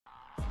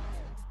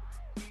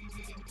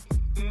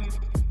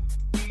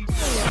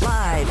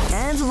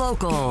and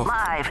local.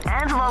 Live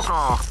and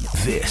local.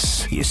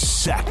 This is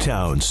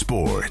Sacktown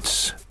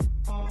Sports.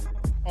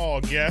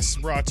 All guests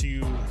brought to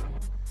you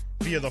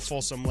via the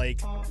Folsom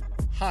Lake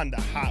Honda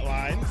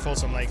Hotline.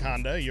 Folsom Lake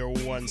Honda, your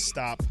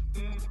one-stop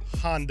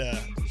Honda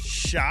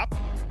shop.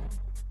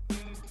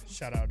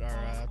 Shout out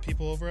our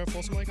people over at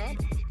Folsom Lake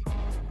Honda.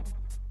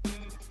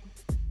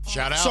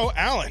 Shout out. So,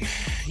 Alan,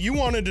 you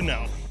wanted to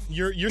know.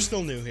 You're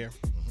still new here.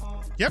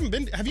 You haven't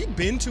been? Have you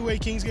been to a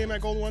Kings game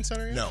at Golden One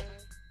Center yet? No.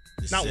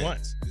 Not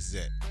once. This is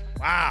it.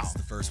 Wow. This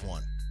is the first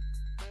one.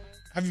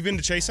 Have you been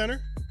to Chase Center?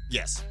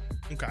 Yes.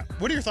 Okay.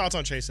 What are your thoughts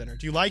on Chase Center?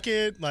 Do you like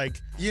it?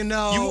 Like,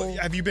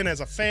 have you been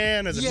as a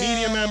fan, as a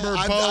media member,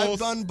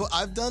 both?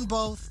 I've done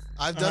both.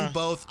 I've done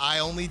both. I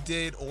only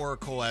did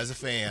Oracle as a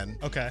fan.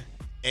 Okay.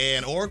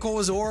 And Oracle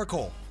was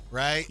Oracle,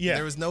 right? Yeah.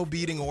 There was no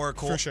beating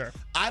Oracle. For sure.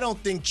 I don't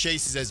think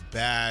Chase is as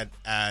bad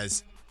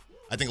as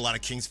I think a lot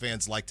of Kings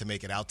fans like to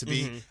make it out to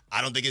be. Mm-hmm.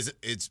 I don't think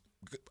it's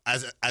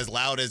as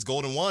loud as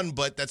Golden One,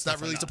 but that's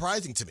not really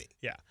surprising to me.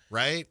 Yeah.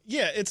 Right?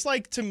 Yeah, it's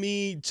like, to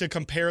me, to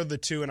compare the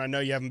two, and I know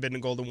you haven't been to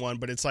Golden One,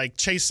 but it's like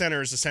Chase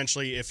Center is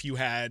essentially if you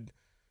had,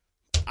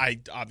 I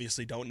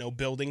obviously don't know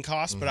building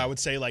costs, but I would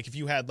say like if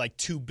you had like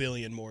 $2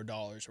 billion more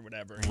or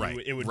whatever,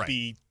 it would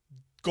be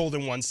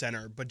Golden One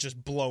Center, but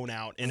just blown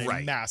out in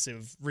a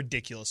massive,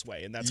 ridiculous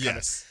way. And that's kind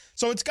of,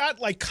 so it's got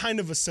like kind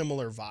of a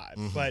similar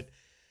vibe, but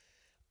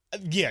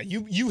yeah,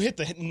 you hit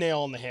the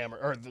nail on the hammer,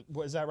 or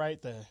is that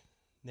right? The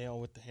nail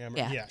with the hammer?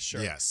 Yeah,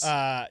 sure. Yes.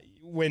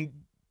 When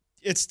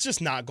it's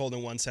just not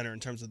Golden One Center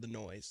in terms of the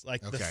noise,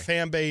 like the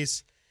fan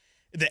base,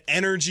 the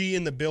energy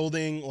in the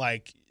building,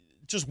 like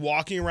just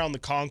walking around the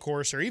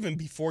concourse, or even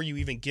before you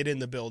even get in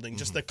the building,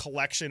 just the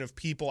collection of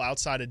people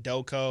outside of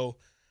Doco.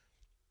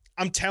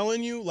 I'm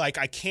telling you, like,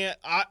 I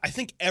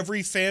think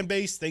every fan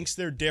base thinks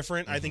they're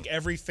different. I think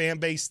every fan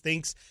base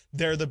thinks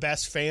they're the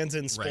best fans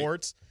in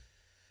sports.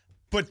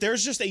 But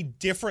there's just a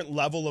different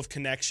level of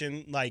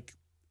connection, like,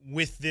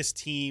 with this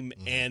team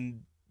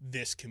and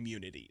this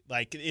community.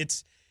 Like,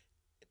 it's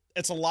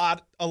a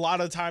lot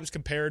of times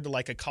compared to,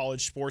 like, a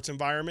college sports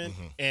environment,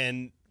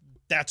 and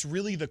that's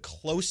really the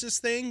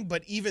closest thing.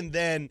 But even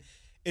then,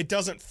 it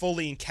doesn't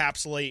fully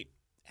encapsulate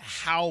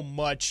how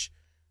much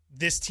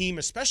this team,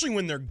 especially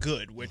when they're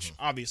good, which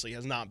obviously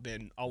has not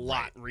been a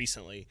lot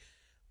recently,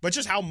 but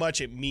just how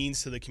much it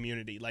means to the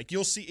community. Like,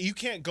 you'll see, you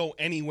can't go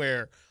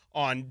anywhere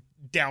on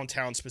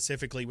downtown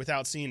specifically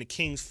without seeing a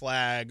Kings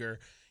flag, or,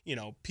 you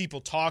know,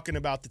 people talking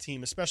about the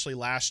team, especially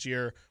last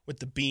year with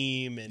the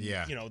beam and,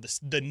 you know,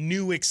 the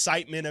new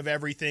excitement of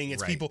everything.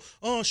 It's people,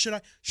 oh,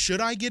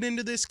 should I get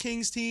into this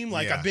Kings team?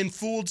 Like, I've been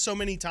fooled so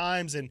many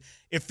times, and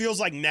it feels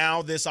like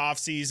now this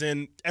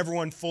offseason,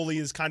 everyone fully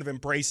is kind of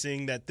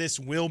embracing that this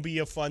will be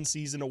a fun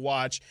season to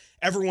watch.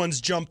 Everyone's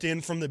jumped in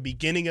from the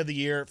beginning of the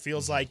year. It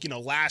feels like, you know,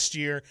 last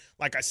year,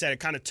 like I said, it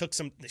kind of took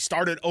they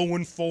started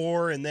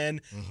 0-4 and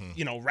then,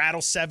 you know,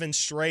 rattle 7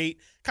 straight.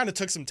 Kind of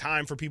took some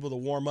time for people to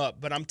warm up.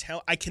 But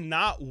I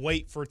cannot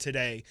wait for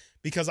today,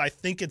 because I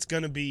think it's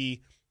going to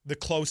be the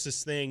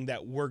closest thing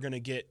that we're going to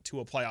get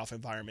to a playoff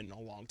environment in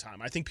a long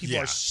time. I think people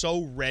are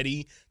so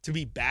ready to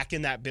be back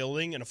in that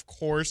building. And, of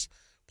course,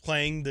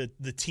 playing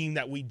the team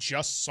that we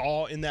just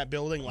saw in that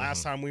building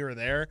last time we were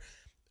there.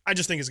 I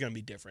just think it's going to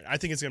be different. I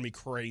think it's going to be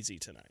crazy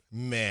tonight.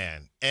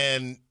 Man.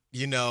 And,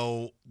 you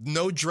know,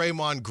 no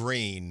Draymond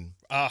Green.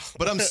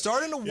 But I'm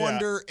starting to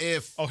wonder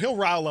if... Oh, he'll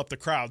rile up the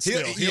crowd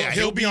still.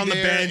 He'll be on the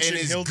bench, and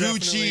his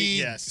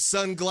Gucci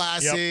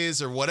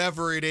sunglasses or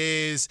whatever it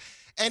is.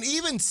 And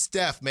even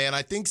Steph, man,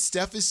 I think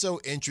Steph is so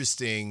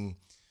interesting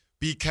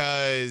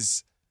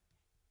because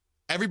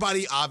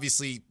everybody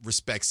obviously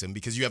respects him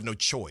because you have no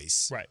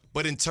choice. Right.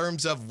 But in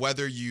terms of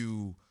whether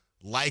you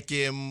like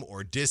him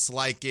or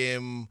dislike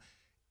him,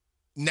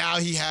 now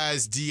he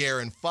has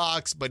De'Aaron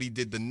Fox, but he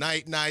did the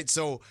night-night.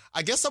 So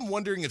I guess I'm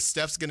wondering if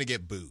Steph's going to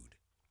get booed.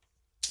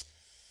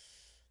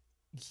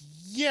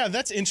 Yeah,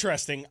 that's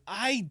interesting.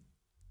 I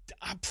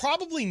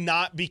probably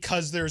not,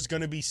 because there's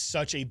going to be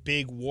such a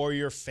big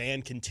Warrior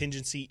fan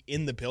contingency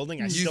in the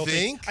building. I still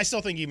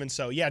think even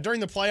so. Yeah, during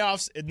the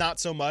playoffs, not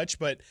so much,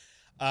 but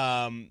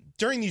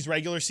during these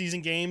regular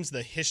season games,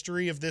 the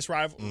history of this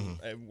rival,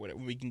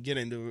 we can get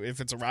into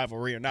if it's a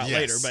rivalry or not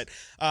later,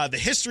 but the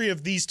history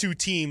of these two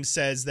teams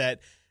says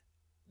that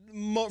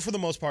for the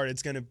most part,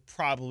 it's going to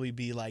probably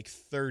be like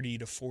 30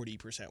 to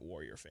 40%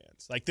 Warrior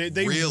fans. Like they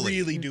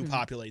really do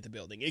populate the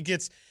building. It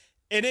gets,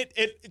 and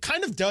it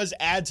kind of does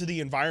add to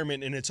the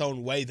environment in its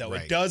own way, though.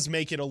 It does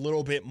make it a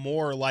little bit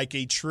more like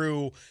a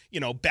true, you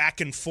know, back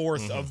and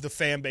forth of the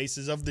fan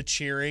bases, of the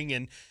cheering.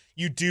 And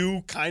you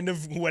do kind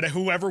of,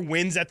 whoever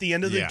wins at the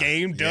end of the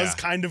game does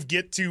kind of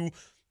get to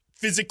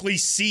physically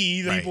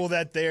see the people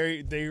that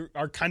they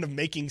are kind of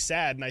making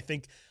sad. And I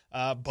think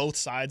both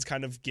sides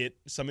kind of get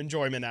some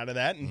enjoyment out of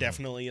that, and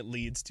definitely it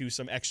leads to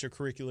some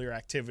extracurricular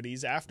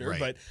activities after.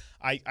 But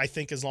I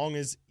think as long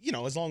as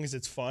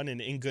it's fun and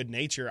in good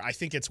nature, I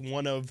think it's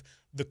one of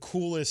the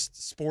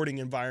coolest sporting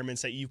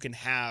environments that you can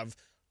have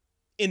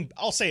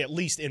I'll say at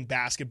least in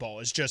basketball,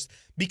 is just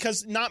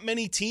because not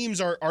many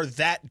teams are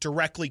that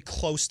directly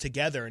close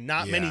together.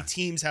 Not many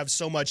teams have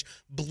so much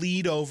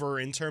bleed over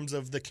in terms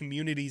of the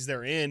communities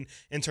they're in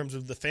terms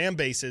of the fan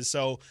bases.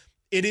 So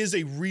it is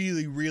a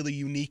really, really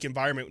unique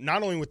environment,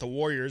 not only with the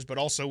Warriors, but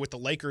also with the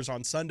Lakers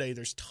on Sunday.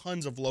 There's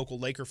tons of local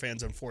Laker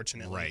fans,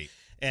 unfortunately. Right.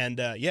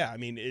 And, I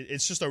mean,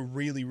 it's just a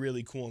really,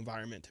 really cool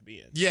environment to be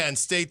in. Yeah, and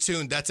stay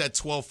tuned. That's at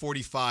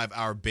 12:45,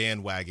 our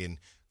bandwagon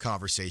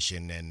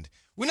conversation. And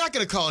we're not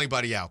going to call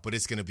anybody out, but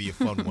it's going to be a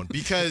fun one.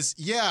 Because,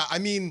 I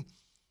mean,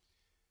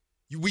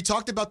 we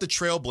talked about the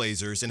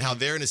Trailblazers and how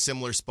they're in a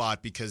similar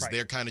spot because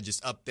they're kind of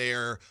just up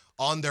there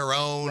on their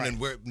own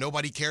and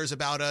nobody cares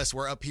about us.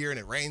 We're up here and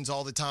it rains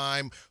all the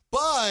time.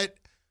 But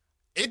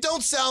it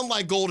don't sound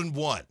like Golden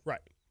One.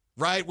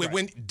 Right?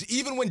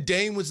 Even when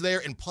Dame was there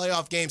in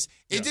playoff games,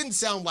 it didn't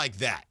sound like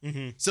that.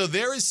 So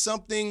there is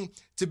something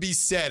to be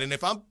said. And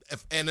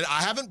and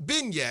I haven't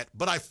been yet,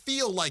 but I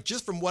feel like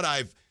just from what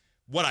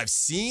I've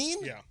seen,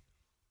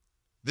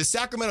 the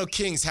Sacramento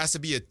Kings has to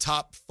be a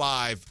top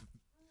 5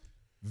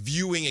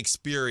 viewing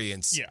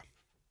experience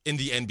in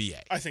the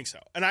NBA. I think so.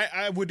 And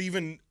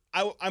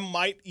I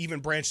might even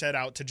branch that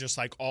out to just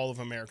like all of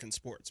American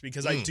sports,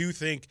 because I do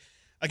think,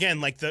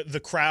 again, like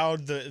the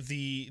crowd,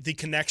 the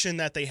connection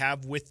that they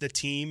have with the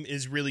team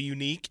is really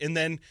unique. And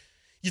then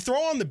you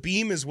throw on the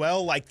beam as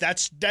well, like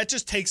that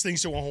just takes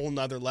things to a whole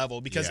nother level,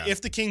 because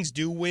if the Kings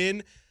do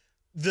win,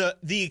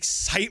 the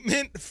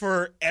excitement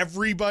for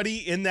everybody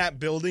in that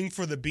building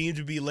for the beam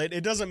to be lit,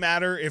 it doesn't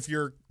matter if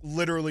you're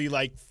literally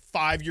like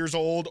 5 years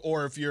old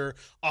or if you're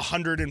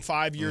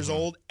 105 years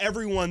old.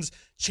 Everyone's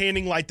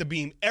chanting "Light the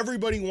beam."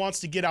 Everybody wants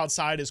to get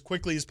outside as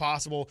quickly as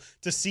possible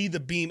to see the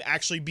beam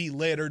actually be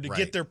lit, or to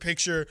get their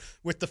picture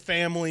with the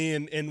family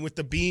and with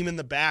the beam in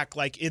the back.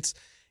 Like it's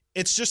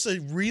just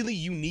a really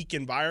unique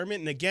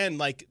environment. And again,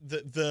 like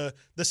the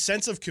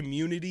sense of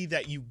community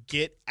that you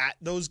get at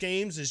those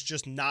games is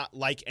just not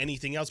like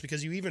anything else,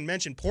 because you even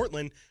mentioned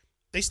Portland.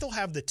 They still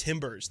have the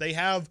Timbers. They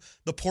have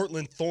the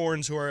Portland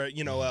Thorns, who are,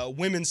 a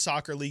women's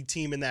soccer league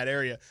team in that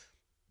area.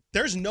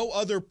 There's no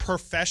other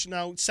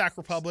professional. Sac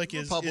Republic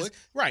is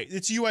right.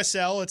 It's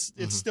USL.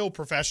 It's still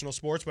professional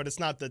sports, but it's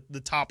not the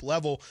top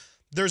level.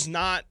 There's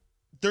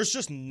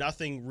just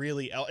nothing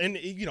really else. And,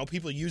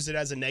 people use it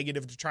as a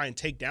negative to try and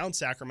take down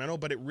Sacramento,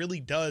 but it really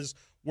does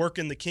work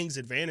in the Kings'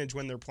 advantage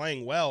when they're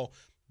playing well.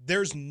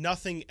 There's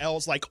nothing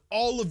else. Like,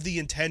 all of the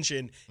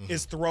intention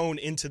is thrown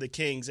into the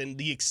Kings, and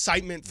the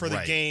excitement for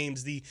the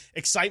games, the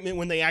excitement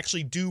when they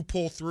actually do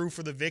pull through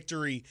for the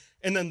victory,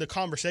 and then the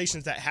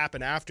conversations that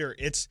happen after.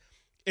 It's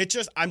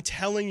just, I'm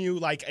telling you,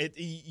 like,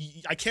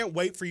 I can't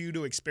wait for you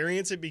to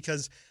experience it,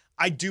 because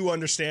I do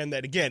understand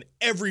that, again,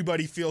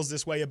 everybody feels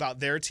this way about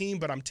their team,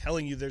 but I'm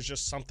telling you, there's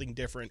just something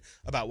different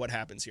about what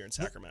happens here in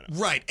Sacramento.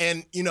 Right.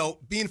 And,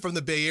 being from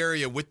the Bay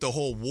Area with the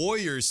whole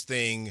Warriors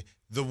thing,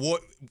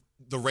 the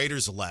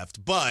Raiders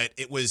left, but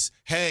it was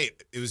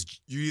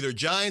you're either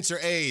Giants or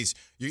A's,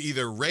 you're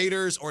either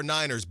Raiders or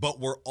Niners, but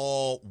we're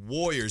all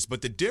Warriors.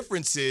 But the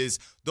difference is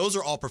those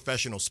are all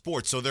professional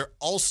sports. So there's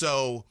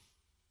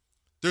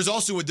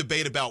also a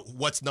debate about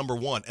what's number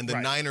one, and the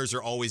Niners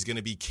are always going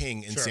to be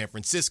king in San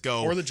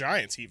Francisco. Or the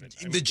Giants even.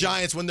 The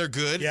Giants, when they're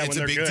good, it's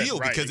a big deal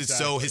because it's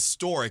so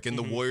historic, and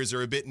the Warriors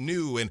are a bit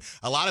new, and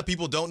a lot of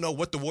people don't know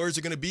what the Warriors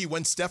are going to be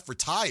when Steph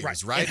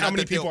retires, right? And how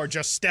many people are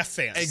just Steph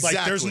fans? Exactly.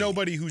 Like, there's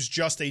nobody who's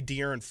just a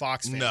De'Aaron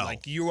Fox fan. No.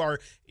 Like, you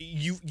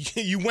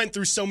went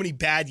through so many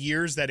bad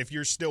years that if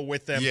you're still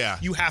with them,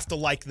 you have to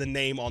like the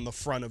name on the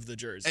front of the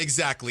jersey.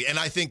 Exactly, and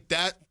I think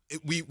that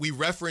we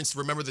referenced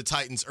Remember the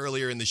Titans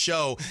earlier in the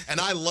show,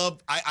 and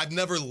I've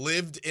never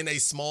lived in a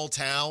small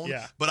town,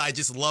 but I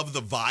just love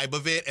the vibe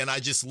of it, and I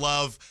just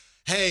love,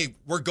 hey,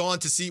 we're going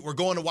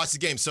to watch the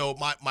game. So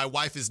my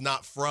wife is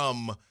not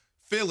from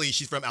Philly.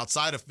 She's from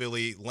outside of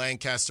Philly,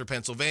 Lancaster,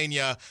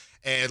 Pennsylvania,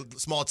 a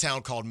small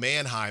town called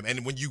Manheim.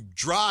 And when you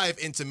drive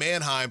into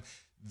Manheim,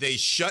 they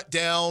shut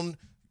down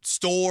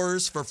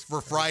stores for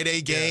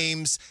Friday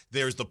games.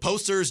 There's the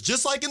posters,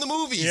 just like in the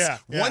movies.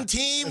 One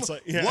team,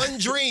 one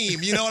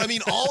dream. You know what I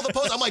mean? All the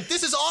posters. I'm like,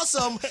 this is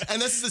awesome.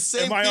 And this is the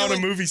same Am I on a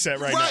movie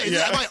set right now?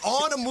 Yeah. Am I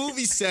on a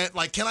movie set?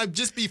 Like, can I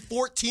just be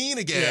 14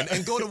 again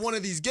and go to one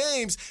of these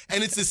games?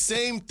 And it's the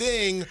same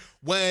thing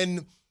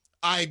when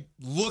I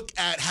look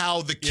at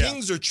how the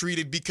Kings are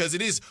treated, because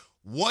it is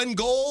one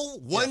goal,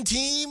 one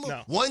team,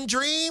 one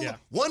dream,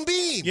 one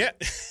beam. Yeah.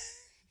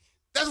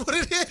 That's what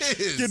it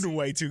is. Getting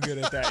way too good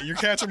at that. You're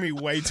catching me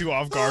way too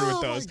off guard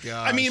with those. My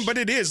gosh. I mean, but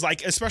it is,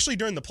 like, especially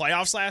during the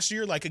playoffs last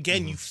year, like,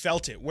 again, you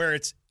felt it, where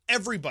it's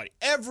everybody,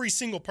 every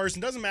single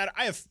person. Doesn't matter.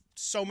 I have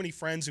so many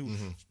friends who,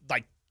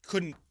 like,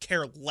 couldn't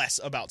care less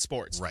about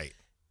sports. Right.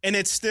 And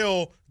it's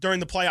still, during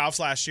the playoffs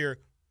last year,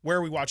 where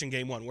are we watching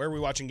game one? Where are we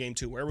watching game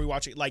two? Where are we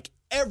watching? Like,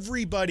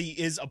 everybody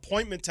is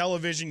appointment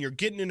television. You're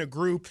getting in a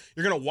group.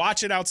 You're going to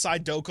watch it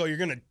outside Doco. You're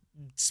going to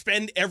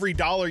spend every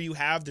dollar you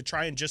have to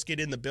try and just get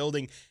in the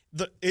building.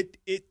 They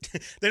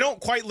don't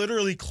quite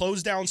literally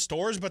close down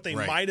stores, but they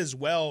might as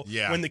well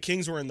when the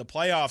Kings were in the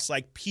playoffs.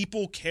 Like,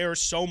 people care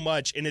so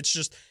much, and it's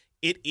just,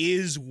 it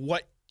is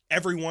what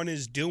everyone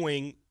is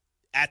doing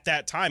at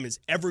that time. Is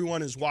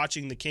everyone is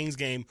watching the Kings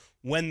game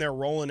when they're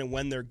rolling and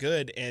when they're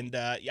good. And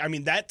I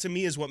mean, that to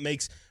me is what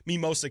makes me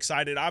most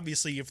excited.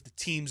 Obviously, if the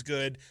team's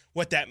good,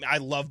 I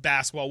love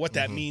basketball. What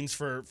that means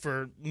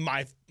for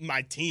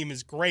my team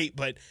is great,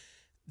 but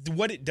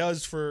what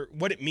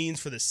it means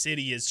for the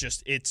city is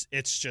just it's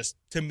just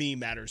to me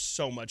matters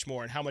so much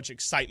more, and how much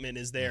excitement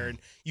is there.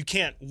 And you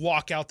can't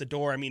walk out the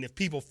door. I mean, if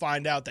people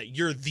find out that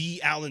you're the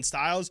Alan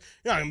Stiles,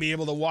 you're not gonna be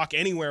able to walk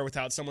anywhere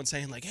without someone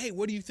saying like, "Hey,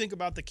 what do you think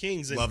about the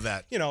Kings?" And, love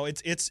that.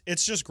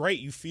 It's just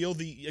great. You feel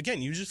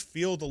you just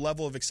feel the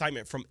level of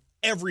excitement from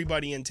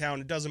everybody in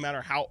town. It doesn't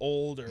matter how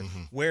old or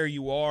where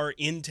you are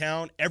in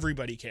town.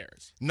 Everybody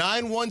cares.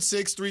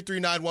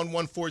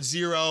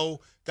 916-339-1140.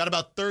 Got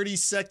about 30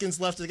 seconds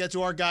left to get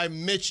to our guy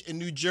Mitch in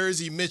New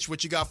Jersey. Mitch,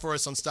 what you got for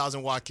us on Stiles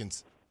and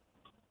Watkins?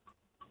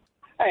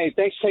 Hey,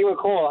 thanks for taking the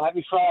call.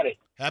 Happy Friday.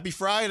 Happy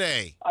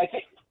Friday. I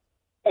think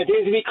to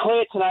be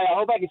clear tonight, I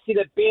hope I can see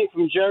that beam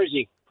from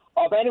Jersey.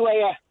 But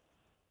anyway,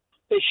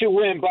 they should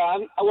win, but I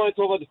want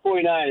to talk about the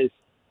 49ers.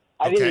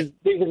 I think the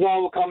defensive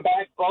line will come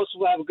back. Both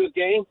will have a good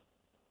game.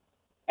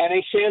 And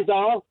Sam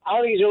Darnold, I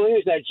don't think he's going to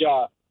lose that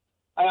job.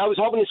 I was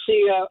hoping to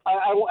see,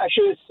 I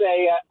shouldn't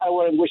say I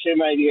wouldn't wish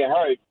anybody to get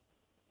hurt,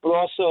 but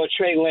also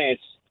Trey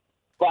Lance.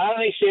 But I don't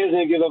think Sam's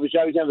going to give up his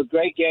job. He's going to have a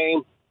great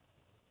game.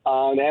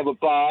 They have a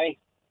bye.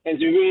 And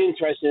it's really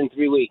interesting in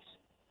 3 weeks.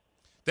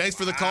 Thanks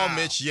for the call,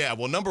 Mitch. Yeah,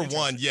 well, number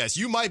one, yes,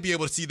 you might be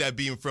able to see that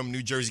beam from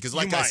New Jersey because,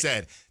 like I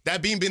said,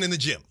 that beam been in the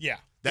gym. Yeah.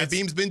 That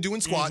beam's been doing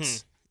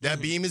squats.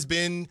 That beam has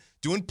been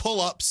doing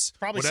pull-ups.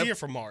 Probably see it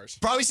from Mars.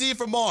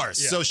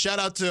 Yeah. So shout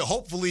out to,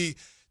 hopefully,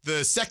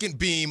 the second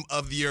beam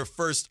of your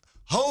first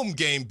home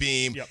game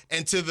beam. Yep.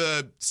 And to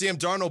the Sam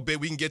Darnold bit,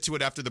 we can get to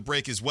it after the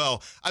break as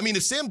well. I mean,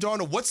 if Sam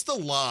Darnold, what's the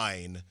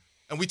line?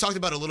 And we talked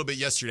about it a little bit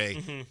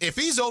yesterday. If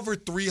he's over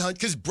 300,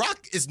 because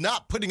Brock is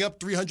not putting up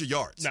 300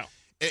 yards. No.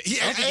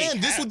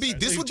 This would be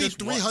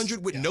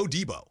 300 with no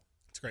Debo.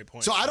 That's a great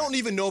point. So I don't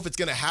even know if it's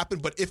going to happen,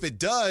 but if it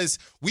does,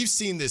 we've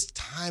seen this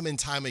time and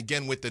time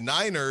again with the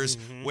Niners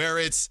where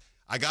it's,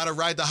 I got to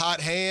ride the hot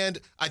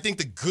hand. I think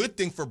the good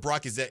thing for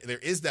Brock is that there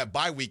is that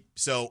bye week.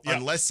 So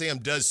unless Sam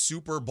does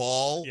Super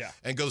Ball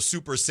and goes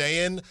Super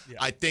Saiyan,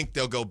 I think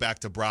they'll go back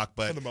to Brock.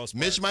 But for the most part.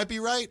 Mitch might be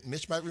right.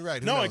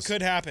 Who knows? It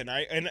could happen.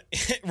 And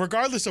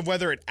regardless of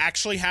whether it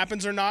actually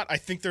happens or not, I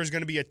think there's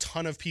going to be a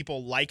ton of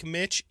people like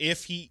Mitch.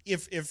 If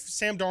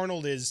Sam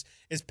Darnold is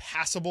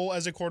passable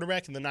as a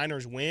quarterback and the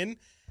Niners win,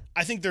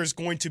 I think there's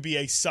going to be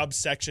a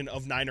subsection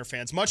of Niner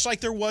fans, much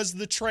like there was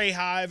the Trey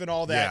Hive and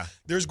all that. Yeah.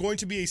 There's going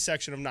to be a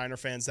section of Niner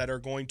fans that are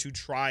going to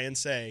try and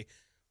say,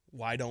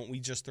 why don't we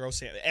just throw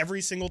Sam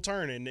every single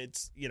turn? And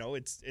it's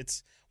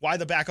why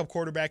the backup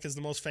quarterback is the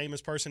most famous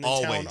person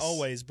in town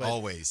always. But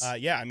always.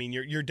 I mean,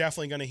 you're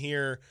definitely going to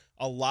hear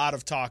a lot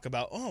of talk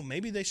about,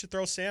 maybe they should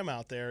throw Sam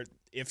out there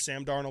if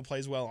Sam Darnold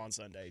plays well on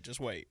Sunday.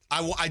 Just wait.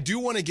 I do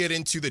want to get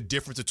into the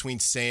difference between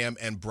Sam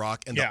and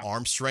Brock and the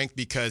arm strength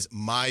because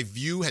my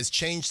view has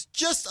changed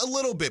just a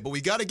little bit. But we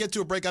got to get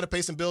to a break out of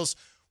Pace and Bills.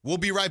 We'll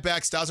be right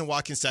back. Stiles and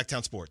Watkins,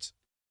 Sacktown Sports.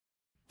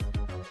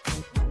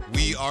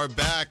 We are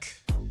back.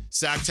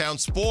 Sacktown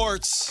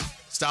Sports.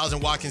 Stiles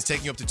and Watkins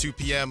taking you up to 2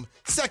 p.m.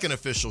 Second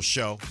official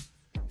show.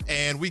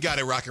 And we got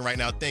it rocking right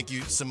now. Thank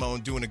you,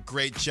 Simone, doing a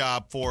great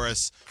job for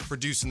us,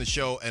 producing the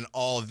show and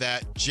all of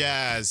that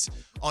jazz.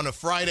 On a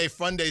Friday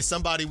Fun Day,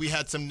 we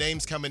had some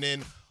names coming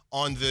in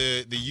on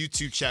the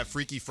YouTube chat.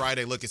 Freaky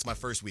Friday. Look, it's my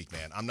first week,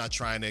 man. I'm not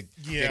trying to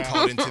get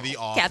called into the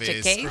office. Catch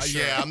a case.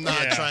 I'm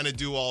not trying to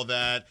do all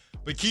that.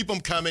 But keep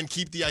them coming.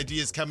 Keep the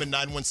ideas coming.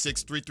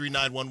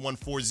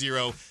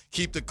 916-339-1140.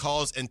 Keep the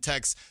calls and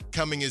texts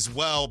coming as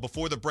well.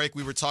 Before the break,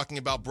 we were talking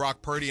about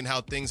Brock Purdy and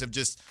how things have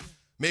just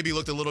maybe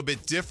looked a little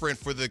bit different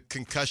for the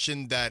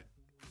concussion that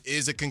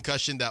is a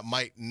concussion that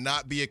might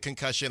not be a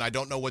concussion. I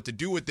don't know what to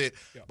do with it.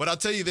 Yeah. But I'll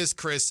tell you this,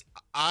 Chris.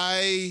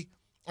 I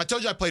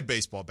told you I played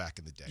baseball back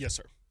in the day. Yes,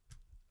 sir.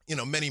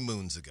 Many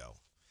moons ago.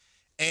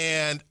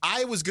 And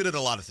I was good at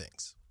a lot of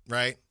things,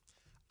 right?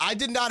 I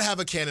did not have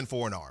a cannon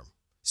for an arm.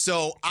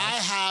 So I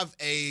have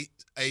a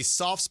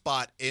soft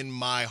spot in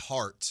my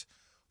heart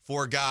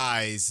for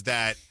guys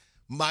that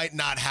might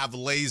not have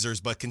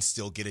lasers but can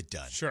still get it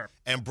done. Sure.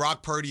 And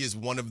Brock Purdy is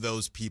one of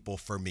those people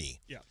for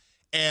me. Yeah.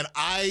 And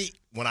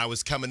when I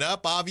was coming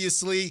up,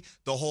 obviously,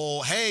 the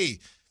whole, hey,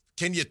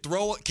 can you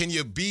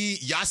be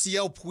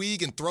Yasiel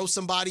Puig and throw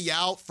somebody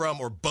out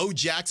or Bo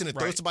Jackson and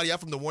throw somebody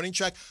out from the warning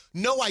track?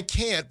 No, I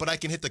can't, but I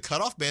can hit the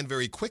cutoff man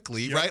very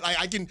quickly, right?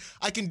 I can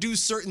do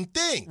certain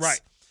things.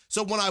 Right.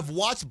 So when I've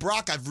watched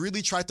Brock, I've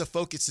really tried to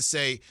focus to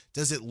say,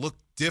 does it look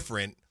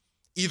different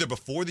either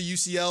before the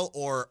UCL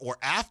or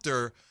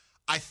after?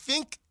 I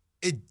think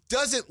it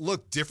doesn't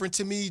look different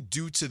to me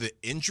due to the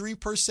injury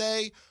per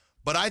se.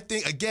 But I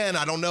think, again,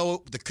 I don't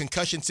know the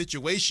concussion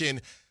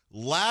situation.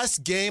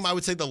 Last game, I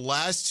would say the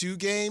last 2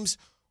 games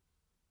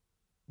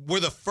were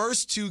the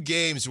first 2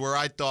 games where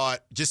I thought,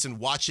 just in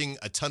watching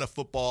a ton of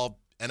football,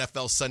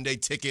 NFL Sunday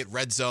Ticket,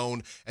 Red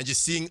Zone, and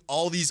just seeing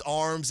all these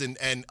arms and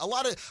a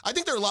lot of, I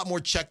think there are a lot more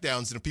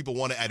checkdowns than people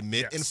want to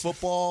admit in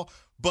football.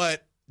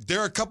 But there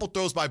are a couple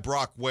throws by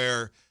Brock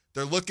where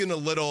they're looking a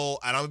little,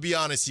 and I'm going to be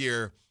honest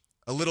here,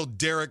 a little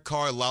Derek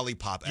Carr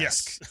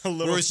lollipop-esque. Yes, a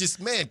little. Where it's just,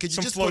 man, could you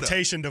some just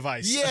flotation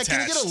device? Yeah,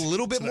 can you get a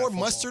little bit more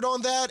football mustard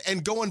on that?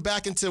 And going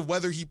back into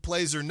whether he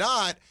plays or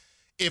not,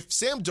 if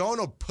Sam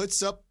Darnold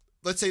puts up,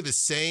 let's say, the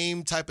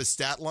same type of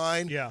stat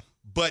line,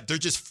 but they're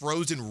just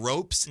frozen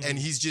ropes, and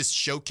he's just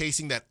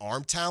showcasing that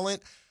arm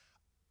talent,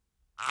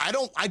 I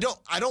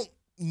don't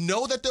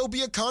know that there'll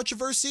be a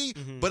controversy,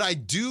 but I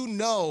do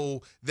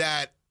know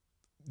that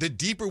the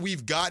deeper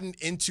we've gotten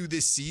into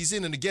this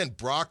season, and again,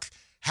 Brock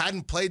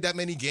hadn't played that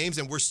many games,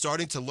 and we're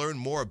starting to learn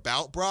more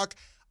about Brock,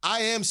 I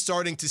am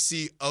starting to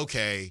see,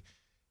 okay,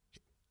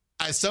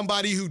 as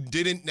somebody who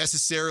didn't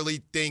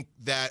necessarily think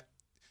that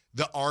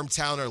the arm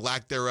talent or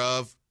lack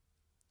thereof,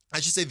 I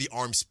should say the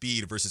arm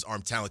speed versus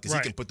arm talent, because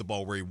he can put the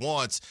ball where he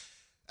wants.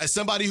 As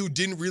somebody who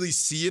didn't really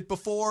see it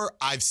before,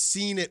 I've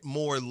seen it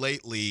more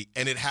lately,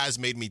 and it has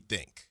made me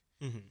think.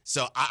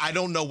 So I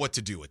don't know what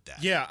to do with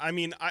that. Yeah, I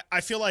mean,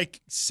 I feel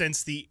like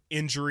since the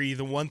injury,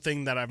 the one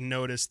thing that I've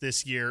noticed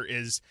this year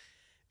is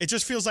it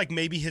just feels like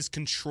maybe his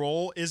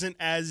control isn't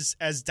as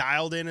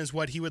dialed in as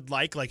what he would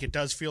like. Like, it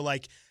does feel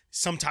like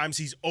sometimes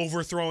he's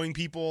overthrowing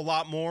people a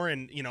lot more.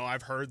 And, you know,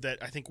 I've heard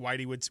that, I think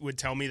Whitey would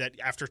tell me that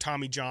after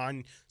Tommy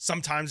John,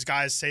 sometimes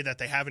guys say that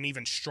they have an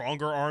even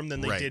stronger arm than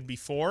they did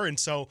before. And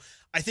so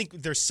I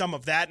think there's some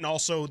of that, and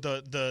also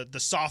the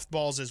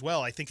softballs as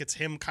well. I think it's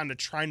him kind of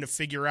trying to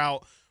figure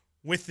out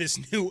with this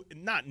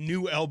not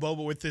new elbow,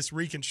 but with this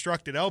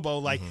reconstructed elbow,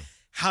 like,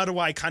 how do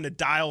I kind of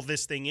dial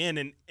this thing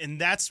in? And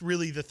that's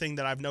really the thing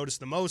that I've noticed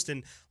the most.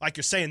 And like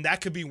you're saying,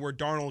 that could be where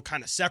Darnold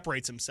kind of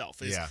separates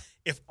himself. Is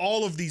if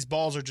all of these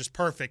balls are just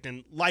perfect,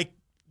 and like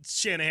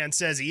Shanahan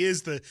says, he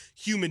is the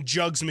human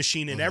jugs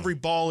machine, and every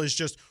ball is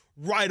just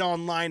right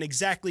on line,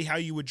 exactly how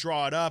you would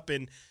draw it up.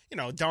 And, you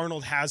know,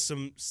 Darnold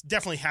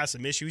definitely has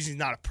some issues.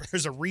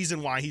 There's a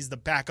reason why he's the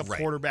backup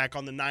quarterback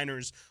on the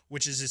Niners,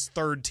 which is his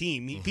third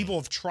team. People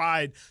have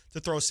tried to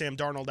throw Sam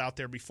Darnold out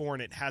there before,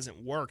 and it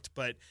hasn't worked.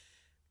 But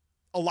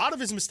a lot of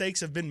his mistakes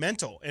have been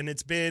mental, and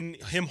it's been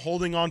him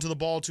holding on to the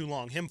ball too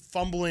long, him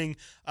fumbling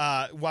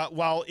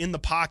while in the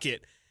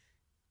pocket.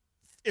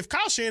 If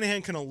Kyle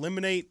Shanahan can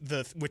eliminate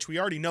which we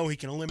already know he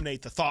can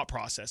eliminate the thought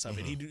process of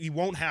it, he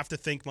won't have to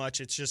think much.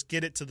 It's just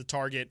get it to the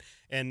target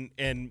and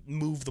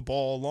move the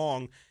ball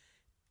along.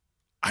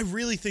 I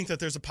really think that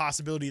there's a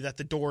possibility that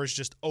the door is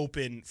just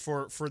open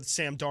for the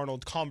Sam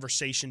Darnold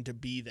conversation to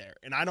be there.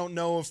 And I don't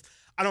know if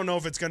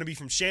it's going to be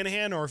from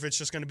Shanahan or if it's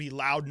just going to be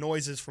loud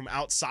noises from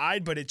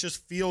outside, but it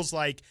just feels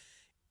like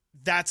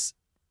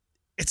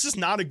it's just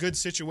not a good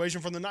situation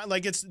for the Niners.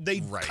 Like,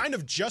 they kind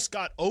of just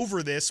got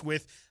over this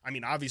with, I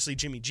mean, obviously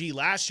Jimmy G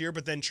last year,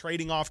 but then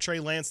trading off Trey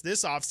Lance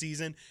this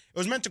offseason. It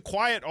was meant to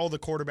quiet all the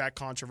quarterback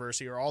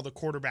controversy, or all the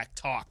quarterback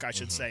talk, I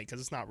should say,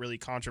 because it's not really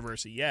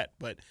controversy yet.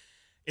 But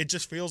it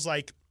just feels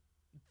like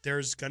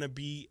there's going to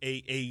be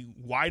a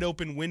wide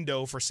open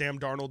window for Sam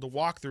Darnold to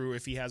walk through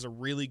if he has a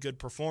really good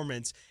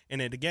performance.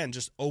 And it, again,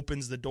 just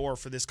opens the door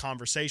for this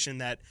conversation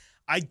that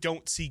I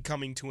don't see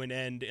coming to an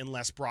end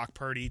unless Brock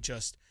Purdy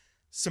just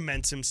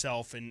cements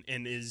himself and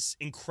is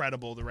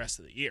incredible the rest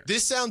of the year.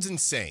 This sounds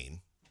insane,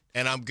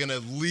 and I'm going to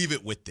leave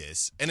it with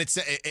this. And it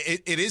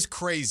is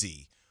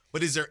crazy,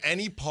 but is there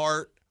any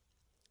part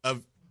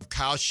of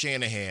Kyle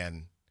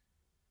Shanahan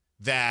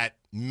that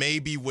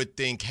maybe would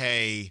think,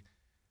 hey,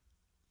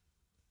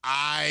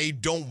 I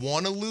don't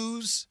want to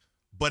lose,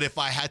 but if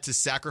I had to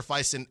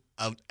sacrifice an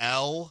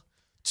L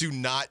to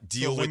not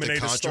deal with the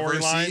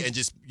controversy and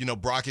just,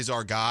 Brock is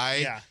our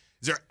guy,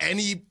 is there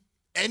any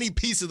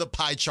piece of the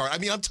pie chart? I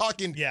mean, I'm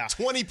talking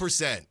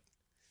 20%.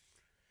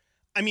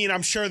 I mean,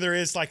 I'm sure there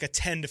is like a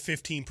 10 to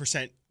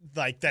 15%.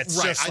 Like,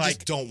 that's just I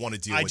just don't want to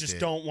deal with it. I just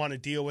don't want to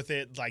deal with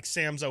it. Like,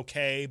 Sam's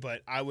okay,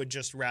 but I would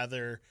just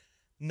rather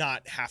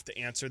not have to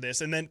answer this.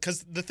 And then,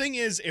 because the thing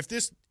is, if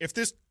this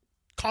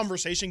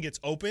conversation gets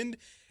opened,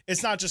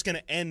 it's not just going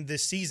to end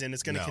this season.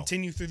 It's going to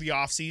continue through the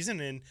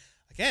offseason. And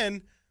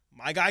again,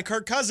 my guy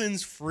Kirk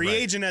Cousins, free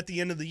agent at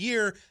the end of the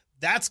year,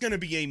 that's going to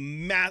be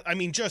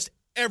just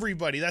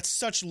everybody. That's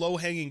such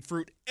low-hanging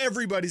fruit.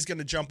 Everybody's going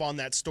to jump on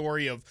that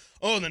story of,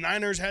 the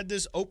Niners had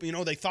this open,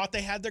 they thought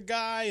they had their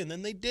guy, and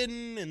then they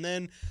didn't, and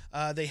then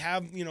they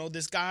have,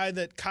 this guy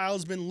that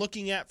Kyle's been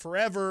looking at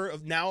forever,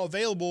 now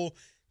available.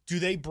 Do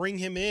they bring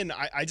him in?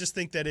 I just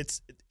think that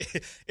it's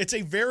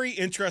a very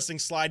interesting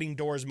sliding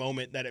doors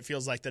moment that it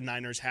feels like the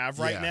Niners have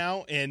right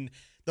now, and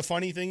the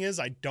funny thing is,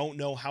 I don't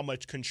know how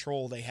much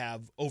control they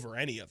have over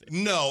any of it.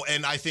 No,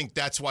 and I think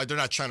that's why they're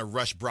not trying to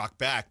rush Brock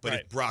back. But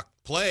if Brock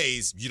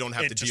plays, you don't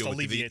have to deal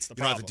with it. You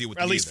don't have to deal with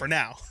it. At least for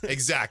now.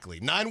 Exactly.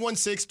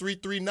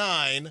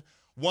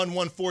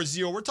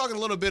 916-339-1140. We're talking a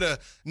little bit of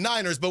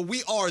Niners, but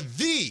we are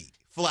the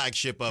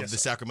flagship of the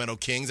Sacramento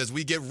Kings as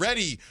we get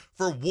ready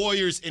for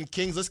Warriors and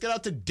Kings. Let's get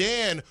out to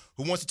Dan,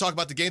 who wants to talk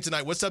about the game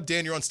tonight. What's up,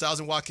 Dan? You're on Stiles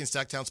and Watkins,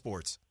 Sacktown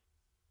Sports.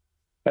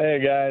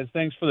 Hey, guys.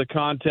 Thanks for the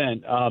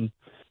content.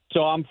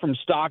 So I'm from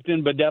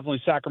Stockton, but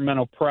definitely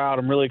Sacramento proud.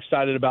 I'm really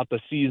excited about the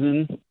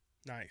season.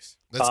 Nice.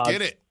 Let's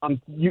get it.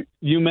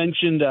 You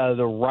mentioned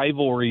the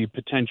rivalry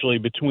potentially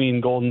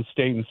between Golden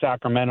State and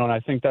Sacramento, and I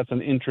think that's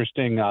an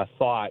interesting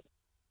thought.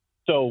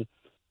 So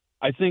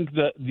I think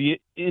the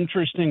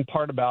interesting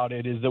part about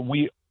it is that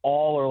we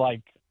all are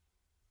like,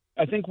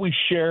 I think we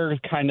share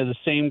kind of the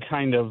same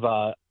kind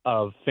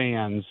of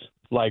fans.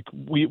 Like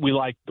we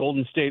like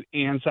Golden State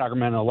and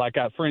Sacramento. Like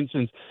for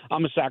instance,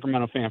 I'm a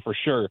Sacramento fan for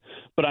sure,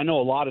 but I know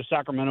a lot of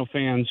Sacramento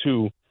fans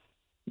who,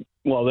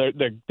 well,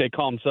 they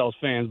call themselves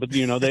fans, but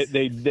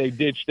they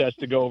ditched us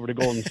to go over to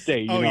Golden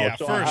State. Yeah,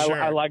 so for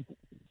sure. I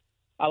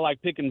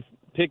like picking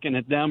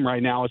at them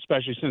right now,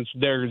 especially since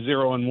they're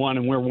 0-1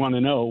 and we're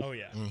 1-0. Oh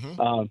yeah.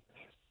 Mm-hmm.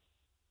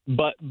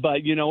 But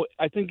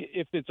I think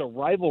if it's a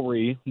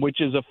rivalry, which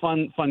is a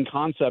fun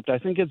concept, I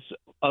think it's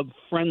a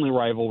friendly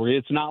rivalry.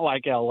 It's not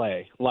like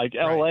L.A. Like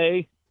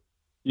L.A.,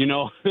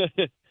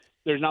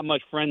 there's not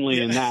much friendly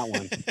in that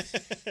one.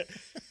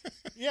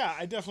 Yeah,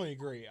 I definitely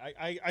agree.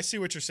 I see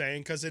what you're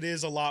saying, because it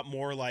is a lot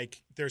more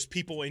like there's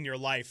people in your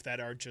life that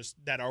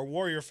are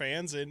Warrior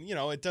fans, and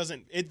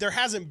there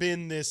hasn't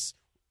been this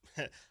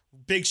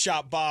Big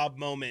Shot Bob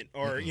moment,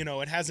 or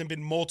it hasn't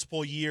been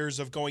multiple years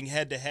of going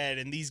head to head,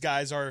 and these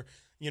guys are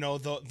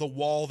the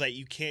wall that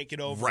you can't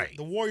get over. Right.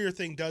 The Warrior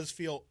thing does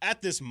feel,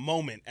 at this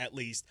moment at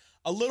least,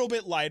 a little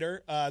bit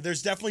lighter.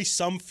 There's definitely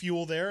some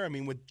fuel there. I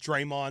mean, with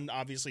Draymond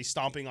obviously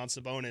stomping on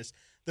Sabonis,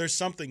 there's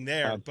something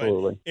there.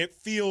 Absolutely. But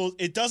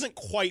it doesn't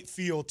quite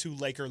feel to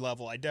Laker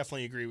level. I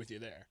definitely agree with you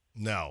there.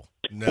 No.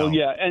 Well,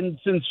 yeah, and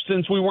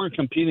since we weren't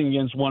competing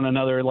against one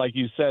another, like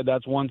you said,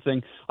 that's one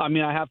thing. I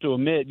mean, I have to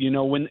admit,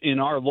 when in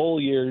our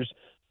lull years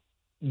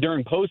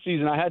during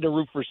postseason, I had to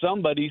root for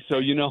somebody. So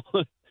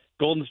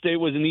Golden State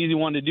was an easy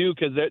one to do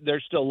because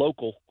they're still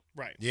local.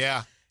 Right.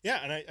 Yeah. Yeah,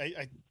 and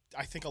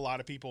I think a lot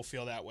of people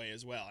feel that way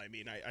as well. I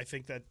mean, I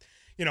think that,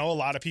 a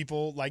lot of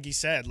people, like you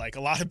said, like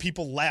a lot of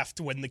people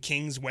left when the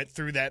Kings went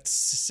through that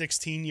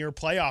 16-year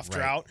playoff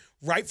drought.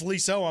 Rightfully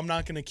so. I'm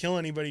not going to kill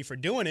anybody for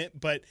doing it,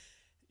 but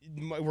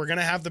we're going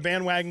to have the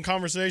bandwagon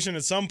conversation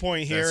at some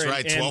point here.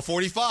 That's right,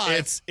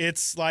 12:45.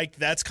 It's like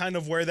that's kind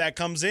of where that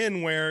comes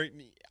in, where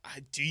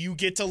do you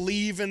get to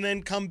leave and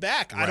then come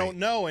back? Right. I don't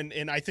know,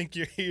 and I think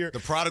you're the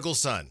prodigal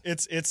son.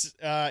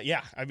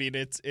 Yeah. I mean,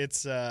 it's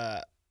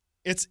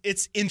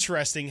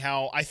interesting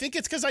how I think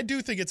it's because I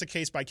do think it's a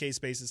case by case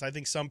basis. I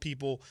think some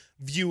people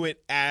view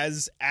it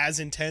as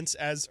intense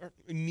as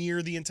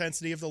near the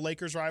intensity of the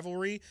Lakers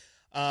rivalry.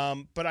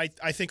 But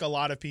I think a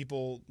lot of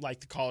people,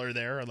 like the caller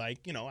there, are like,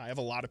 I have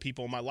a lot of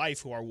people in my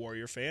life who are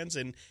Warrior fans,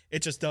 and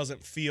it just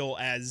doesn't feel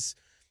as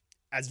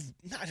I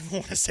don't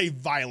want to say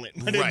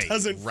violent, but it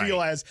doesn't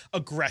feel as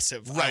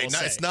aggressive. Right.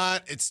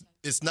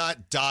 It's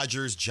not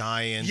Dodgers,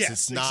 Giants. Yes,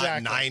 it's not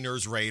exactly.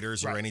 Niners,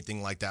 Raiders, or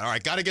anything like that. All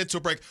right, got to get to a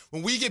break.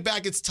 When we get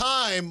back, it's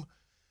time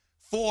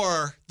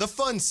for the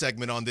fun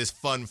segment on this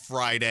Fun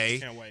Friday.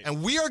 Can't wait.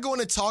 And we are going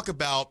to talk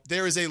about,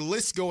 there is a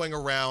list going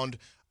around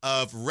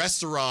of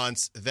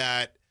restaurants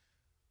that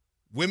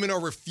women are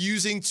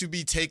refusing to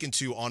be taken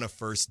to on a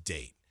first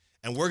date.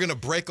 And we're going to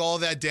break all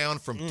that down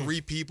from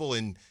three people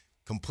in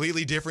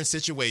completely different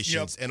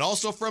situations. Yep. And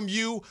also from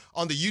you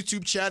on the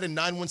YouTube chat in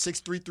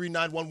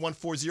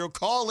 916-339-1140.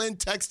 Call in,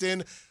 text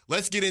in.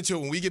 Let's get into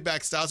it when we get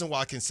back. Stiles and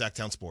Watkins,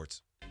 Sacktown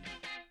Sports.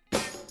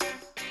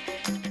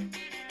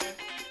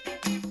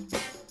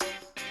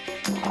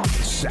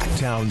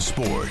 Sacktown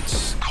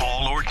Sports.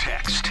 Call or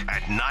text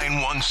at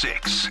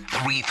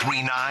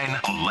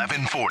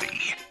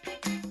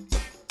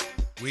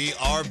 916-339-1140. We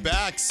are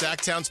back.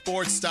 Sacktown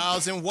Sports,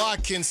 Stiles and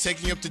Watkins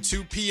taking you up to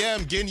 2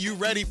 p.m., getting you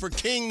ready for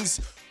Kings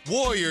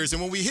Warriors.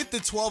 And when we hit the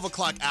 12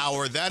 o'clock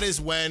hour, that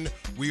is when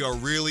we are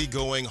really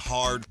going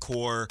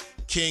hardcore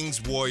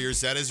Kings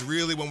Warriors. That is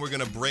really when we're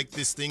going to break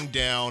this thing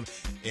down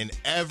in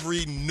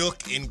every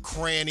nook and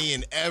cranny,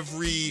 in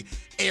every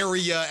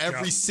area,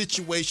 every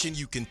situation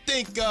you can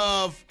think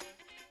of.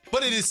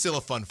 But it is still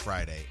a fun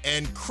Friday.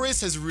 And Chris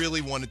has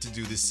really wanted to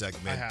do this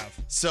segment. I have.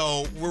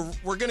 So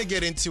we're going to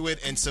get into it.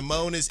 And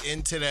Simone is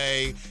in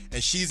today,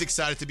 and she's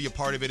excited to be a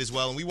part of it as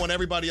well. And we want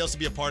everybody else to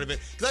be a part of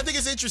it because I think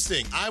it's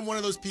interesting. I'm one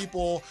of those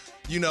people,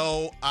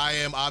 I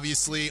am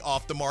obviously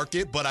off the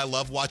market, but I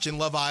love watching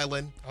Love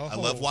Island. Oh. I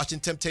love watching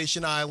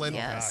Temptation Island.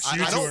 Yes. Gosh,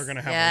 you two are going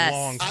to have a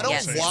long I don't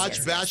conversation.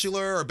 watch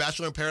Bachelor or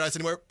Bachelor in Paradise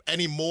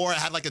anymore. I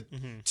had like a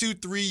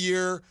 2-3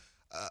 year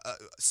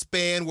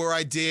span where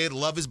I did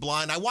Love is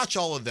Blind. I watch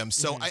all of them.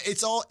 So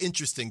it's all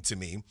interesting to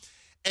me.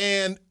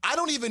 And I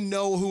don't even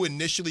know who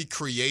initially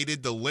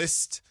created the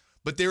list,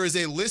 but there is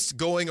a list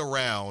going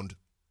around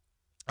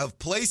of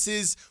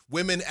places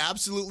women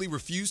absolutely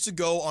refuse to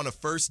go on a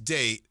first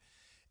date.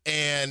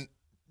 And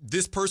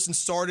this person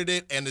started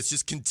it, and it's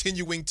just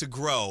continuing to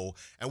grow.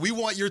 And we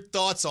want your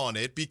thoughts on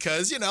it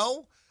because,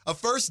 a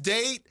first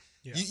date,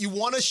 you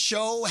want to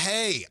show,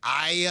 hey,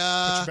 put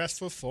your best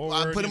foot forward.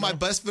 I'm putting my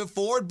best foot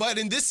forward. But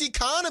in this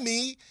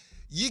economy,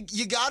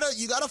 you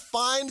gotta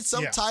find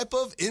some type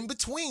of in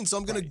between. So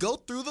I'm gonna go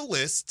through the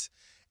list,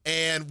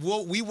 and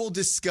we will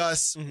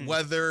discuss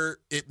whether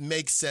it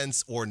makes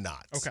sense or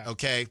not. Okay.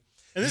 Okay.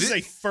 And this is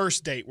a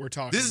first date we're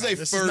talking about.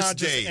 This is not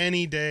just date.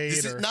 any date.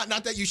 This is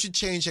not that you should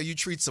change how you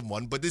treat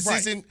someone, but this Right.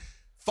 isn't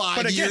 5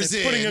 But again, years it's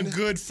in. putting a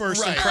good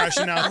first Right.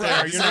 impression out there.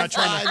 Right. You're not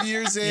trying 5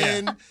 years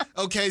in. Yeah.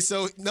 Okay,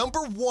 so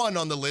number 1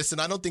 on the list,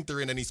 and I don't think they're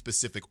in any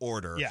specific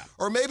order. Yeah.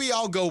 Or maybe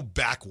I'll go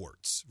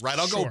backwards, right?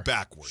 I'll go Sure.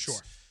 backwards.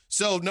 Sure.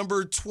 So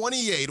number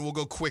 28, we'll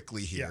go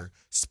quickly here.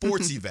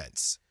 Sports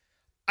events.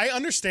 I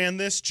understand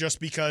this just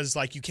because,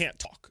 like, you can't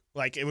talk.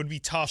 Like, it would be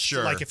tough.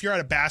 Sure. Like, if you're at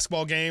a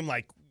basketball game,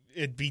 like,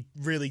 it'd be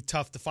really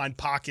tough to find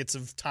pockets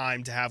of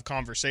time to have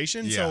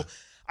conversation. Yeah. So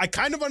I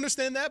kind of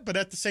understand that, but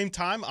at the same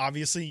time,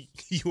 obviously,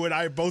 you and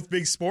I are both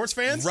big sports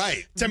fans.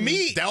 Right. To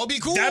me, That would be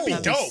cool. that'd be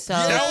That'd be dope. so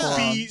That cool. would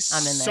be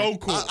I'm in so there.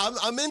 cool.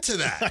 I'm into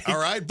that. All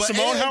right. But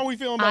Simone, how are we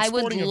feeling about I would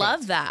sporting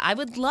love events? that. I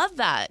would love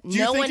that. you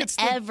No think one it's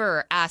the-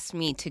 ever asked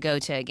me to go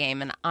to a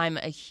game, and I'm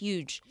a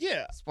huge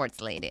Yeah. sports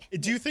lady.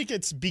 Do you think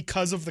it's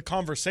because of the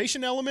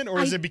conversation element,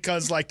 or is it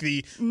because, like,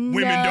 the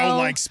women No, don't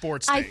like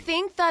sports thing? I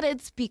think that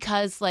it's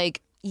because,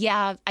 like,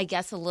 yeah, I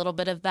guess a little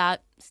bit of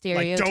that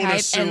stereotype,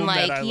 assume and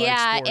like, that I like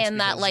yeah, sports and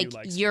that because like you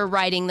like you're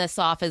writing this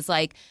off as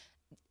like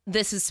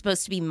this is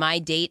supposed to be my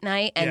date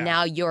night, and Yeah.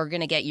 now you're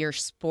gonna get your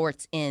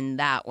sports in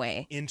that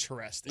way.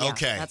 Interesting. Yeah,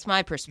 Okay. that's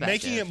my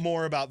perspective. Making it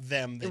more about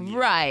them than you.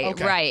 Right,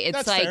 Okay. right. It's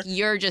That's like fair.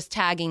 you're just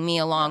tagging me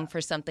along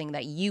for something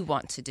that you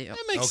want to do. That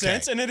makes Okay.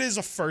 sense, and it is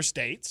a first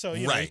date, so you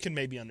know, you Right. can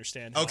maybe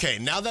understand. how- Okay,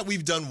 now that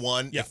we've done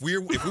one, Yeah. if we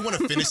want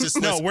to finish this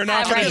No, list, we're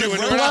not Right. going to do it.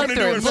 Blow We're not going to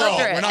do through, it for blow all.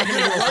 through. We're not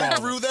going to do it for run all.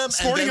 through them. and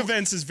Sporting then-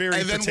 events is very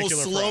and then we'll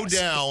particular slow for us.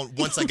 down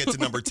once I get to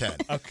number 10.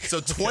 Okay. So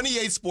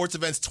 28 sports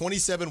events,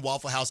 27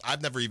 Waffle House.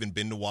 I've never even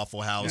been to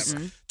Waffle House.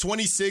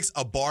 26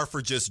 a bar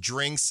for just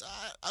drinks.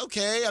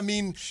 Okay, I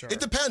mean, it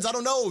depends. I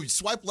don't know.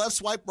 Swipe left,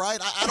 swipe right.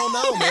 I don't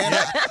know,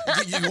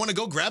 man. You want to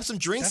go grab some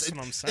drinks? That's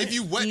what I'm saying. If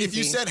you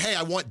Easy. said, "Hey,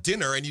 I want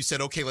dinner," and you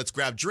said, "Okay, let's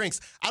grab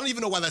drinks," I don't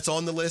even know why that's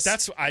on the list.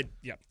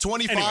 Yeah.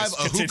 25, Anyways, a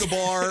continue. hookah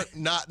bar.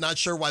 Not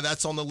sure why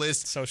that's on the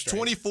list. So strange.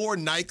 24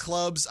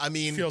 nightclubs. I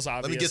mean, Feels let me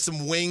obvious. get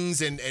some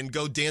wings and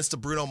go dance to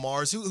Bruno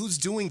Mars. Who's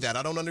doing that?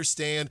 I don't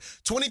understand.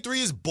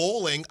 23 is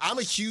bowling. I'm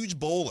a huge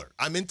bowler.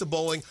 I'm into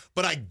bowling,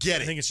 but I get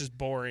I it. think it's just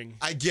boring.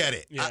 I get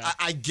it. Yeah.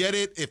 I get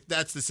it if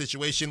that's the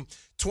situation.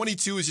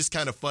 22 is just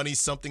kind of funny,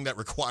 something that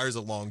requires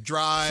a long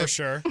drive. For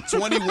sure.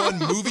 21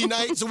 movie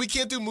night. So we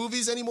can't do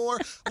movies anymore.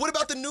 What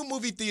about the new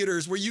movie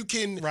theaters where you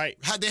can Right.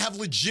 they have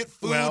legit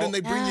food Well, and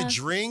they bring you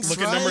drinks? Look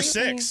right? at number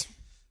 6.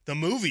 The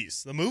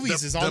movies. The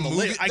movies is on the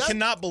movie- list. I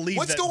cannot believe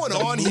what's that. going the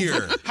on movie-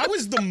 here? How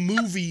is the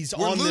movies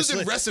We're on this losing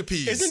list?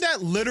 recipes. Isn't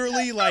that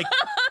literally like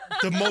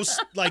the most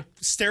like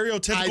I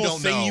stereotypical don't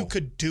thing know. you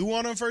could do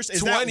on a first? Is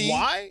 20, that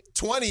why?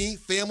 20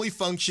 family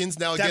functions.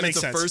 Now That again, makes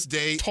it's a sense. first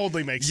date.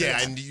 Totally makes Yeah,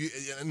 sense. and you,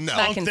 no.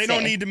 Back and They don't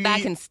stay. need to Back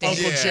meet and stay.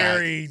 Uncle Yeah.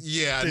 Jerry.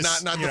 Yeah,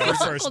 this, not you the know,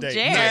 first- first Uncle date.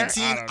 Jerry. Yeah,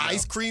 19 I don't know.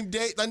 ice cream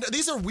date.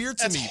 These are weird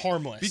to That's me.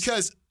 harmless.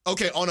 Because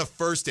on a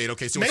first date,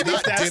 okay, so Maybe it's not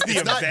if that's the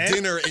it's not event.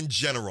 dinner in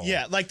general.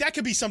 Yeah, like that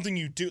could be something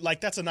you do.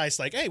 Like that's a nice,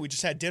 like, hey, we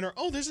just had dinner.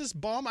 Oh, there's this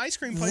bomb ice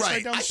cream place right,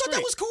 Right. down the I street. thought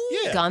that was cool.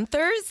 Yeah.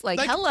 Gunther's, like,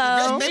 Like,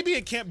 hello. Maybe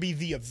it can't be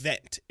the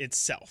event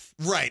itself.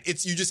 Right.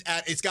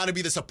 It's got to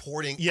be the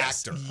supporting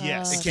Yes. actor.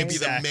 Yes. It can't be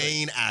Exactly. the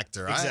main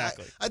actor.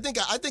 Exactly. I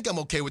think I'm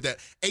okay with that.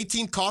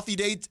 18 coffee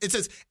dates. It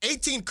says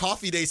 18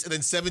 coffee dates and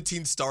then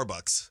 17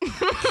 Starbucks.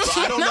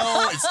 So I don't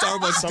know. It's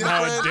Starbucks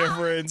Somehow a different.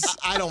 difference.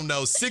 I don't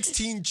know.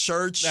 16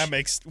 church. That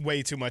makes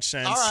way too much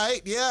sense. All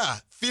right. Yeah.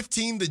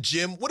 15 the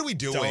gym. What are we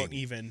doing? Don't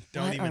even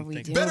What are think. we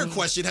about doing? Better Yeah.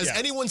 question. Has Yeah.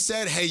 anyone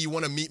said, "Hey, you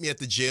want to meet me at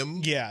the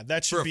gym?" Yeah,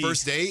 that should For a be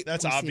first date?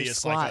 That's We see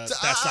obvious. Like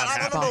squats. that's not I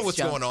happening. don't know what's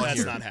going on That's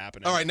here. not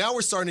happening. All right, now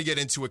we're starting to get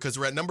into it because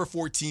we're at number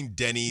 14,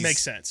 Denny's.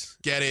 Makes sense.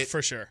 Get it?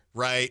 For sure.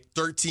 Right.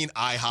 13,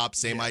 IHOP,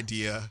 same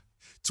idea.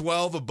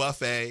 12, a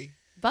buffet.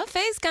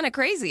 Buffet's kind of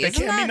crazy. They Isn't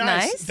can that be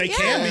nice. nice? They Yeah.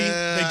 can be.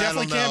 They I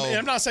definitely don't can know. be.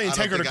 I'm not saying I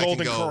don't take her to think I can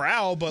Golden go.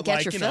 Corral, but Get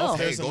like, your you know, fill. if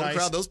Hey, there's a Golden nice.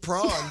 Corral, those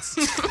prawns.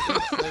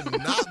 They're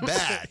not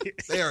bad.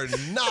 They are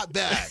not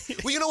bad.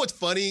 Well, you know what's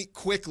funny?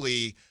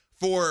 Quickly,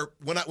 for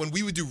when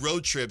we would do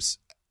road trips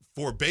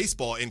for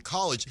baseball in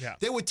college, Yeah.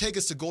 they would take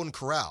us to Golden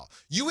Corral.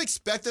 You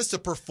expect us to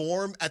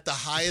perform at the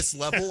highest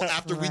level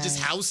after we just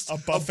housed A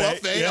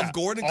buffet, yeah. of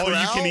Golden All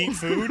Corral? you can eat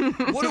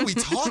food. What are we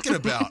talking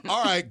about?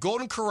 All right,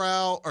 Golden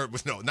Corral, or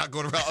no, not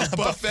Golden Corral, a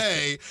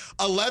buffet.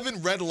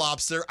 11 Red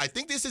Lobster. I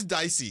think this is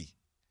dicey.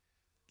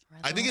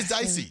 I think it's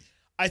dicey.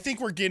 I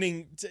think we're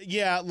getting,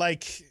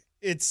 like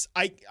it's.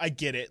 I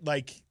get it.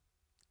 Like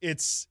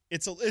it's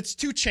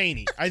too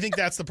chainy. I think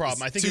that's the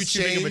problem. I think Too it's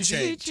too big of a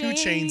chainy? chain.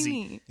 Too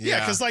chainsy. Yeah,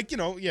 because like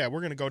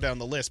we're gonna go down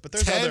the list, but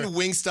there's 10 other.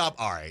 Wingstop.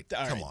 All right,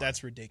 All come right, on.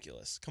 that's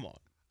ridiculous. Come on.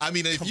 I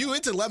mean, if you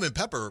into lemon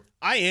pepper,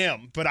 I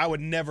am, but I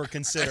would never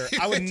consider.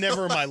 I would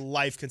never in my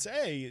life consider.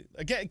 Hey,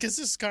 again, because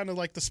this is kind of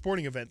like the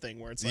sporting event thing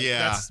where it's like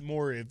Yeah. that's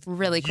more if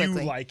Really you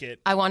quickly. like it.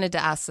 I wanted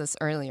to ask this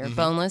earlier.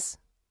 Boneless?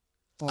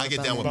 Or I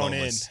get down with Bone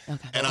boneless. in.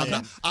 Okay. And Bone I'm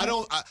not. in. I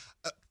don't.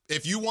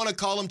 If you want to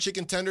call them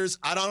chicken tenders,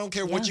 I don't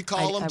care what Yeah, you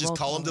call them. I Just will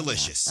call them call them that.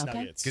 delicious. Okay.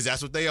 Nuggets. Because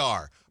that's what they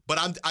are.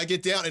 But I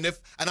get down, and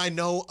I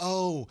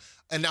know,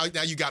 and now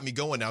you got me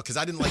going now because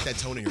I didn't like that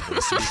tone in your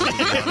voice. To be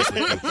completely honest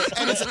with you.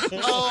 And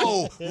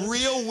it's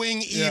real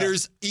wing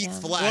eaters eat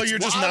flats. Well, you're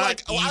just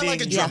not eating I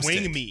like a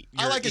drumstick. wing meat.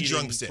 I like a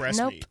drumstick.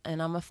 Nope, Meat.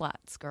 and I'm a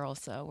flats girl,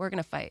 so we're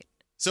gonna fight.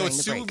 So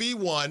it's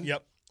 2v1.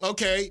 Yep.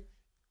 Okay.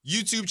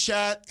 YouTube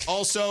chat,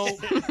 also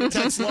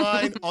text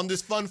line on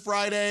this fun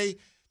Friday.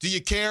 Do you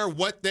care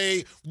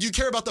do you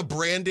care about the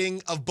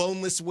branding of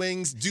boneless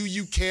wings? Do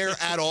you care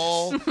at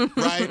all?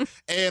 Right?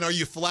 And are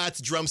you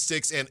flats,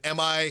 drumsticks? And am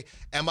I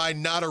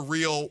not a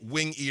real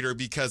wing eater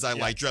because I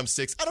like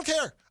drumsticks? I don't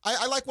care.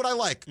 I like what I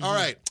like. All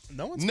right.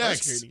 No one's next.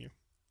 persecuting you.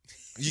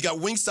 You got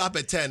Wingstop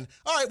at 10.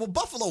 All right,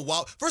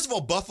 well, First of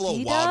all,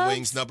 Buffalo Wild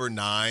Wings, number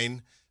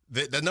 9.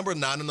 The number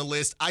 9 on the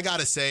list, I got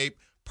to say,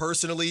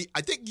 personally,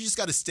 I think you just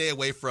got to stay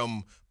away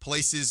from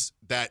places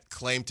that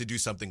claim to do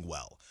something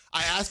well.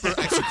 I asked for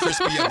extra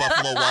crispy at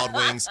Buffalo Wild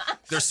Wings.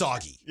 They're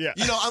soggy. Yeah.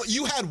 You know,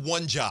 you had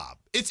one job.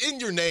 It's in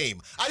your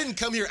name. I didn't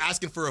come here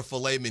asking for a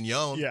filet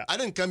mignon. Yeah. I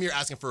didn't come here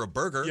asking for a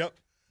burger. Yep.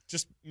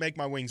 Just make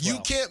my wings You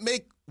well. can't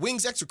make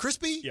wings extra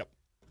crispy? Yep.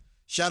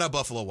 Shout out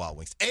Buffalo Wild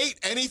Wings. 8,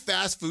 any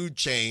fast food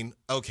chain.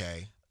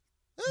 Okay.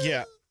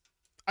 Yeah.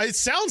 It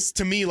sounds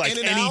to me like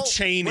In-N-Out? any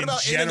chain What in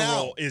about general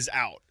In-N-Out? is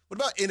out. What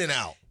about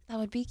In-N-Out? That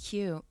would be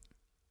cute.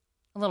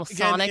 A little Again,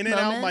 Sonic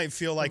In-N-Out moment. might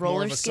feel like roller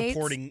more of a skates.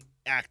 supporting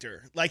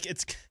actor. Like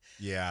it's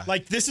Yeah.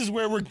 like this is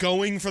where we're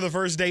going for the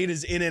first date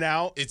is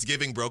In-N-Out. It's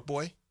giving broke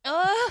boy?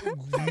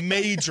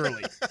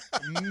 Majorly.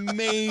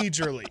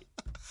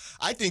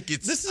 I think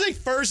it's... This is a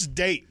first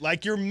date.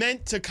 Like you're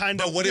meant to kind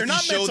of. But what if you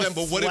show them?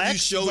 But what if you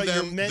show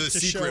them the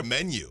secret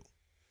menu?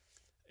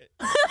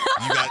 You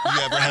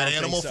ever had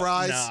animal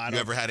fries? No, I don't. You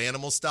ever had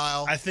animal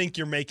style? I think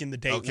you're making the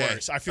date Okay.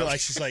 worse. I feel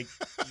like she's like,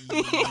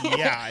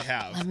 yeah, I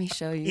have. Let me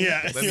show you.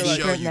 Yeah, Let me you're like,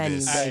 show you menu,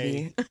 this.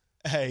 baby.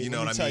 Hey, You know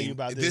let me what I tell mean? you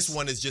about This this.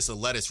 one is just a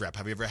lettuce wrap.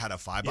 Have you ever had a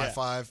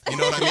 5x5? Yeah. You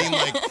know what I mean?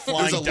 Like, there's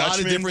Flying a lot of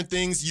Dutchman. different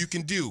things you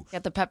can do.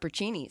 Got the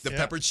pepperoncinis. The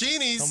Yeah.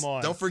 pepperoncinis. Come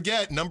on. Don't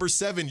forget, number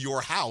 7,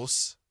 your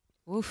house.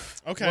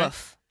 Oof. Okay.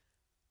 Woof.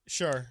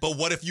 Sure. But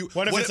what if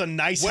It's a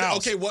nice house?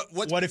 Okay,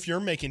 What if you're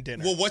making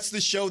dinner? Well, what's the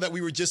show that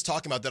we were just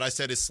talking about that I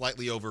said is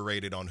slightly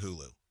overrated on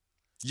Hulu?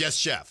 Yes,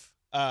 Chef.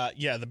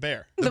 Yeah, The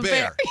Bear. The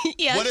Bear.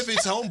 Yes. What if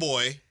it's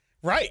Homeboy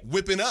Right.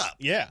 whipping up?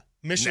 Yeah.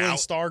 Michelin Now-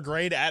 star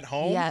grade at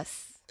home.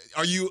 Yes.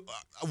 Are you?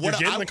 You're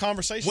getting the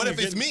conversation. What if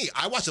You're it's getting- me?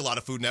 I watch a lot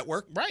of Food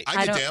Network. Right.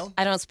 I get down.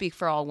 I don't speak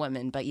for all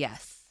women, but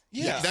yes.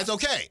 Yeah. That's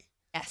okay.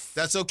 Yes.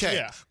 That's okay.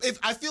 Yeah.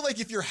 I feel like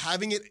if you're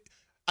having it,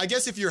 I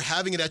guess if you're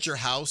having it at your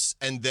house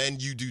and then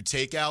you do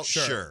takeout,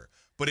 sure.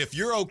 But if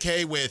you're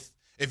okay with,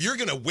 if you're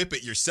gonna whip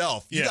it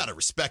yourself, you gotta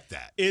respect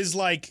that. Is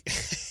like,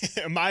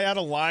 am I out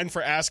of line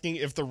for asking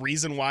if the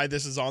reason why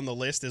this is on the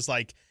list is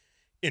like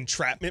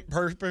entrapment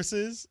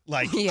purposes?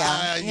 Like,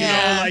 Yeah. you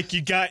know, like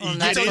you get into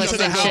that's the what's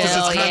house, chill.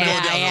 it's kind Yeah,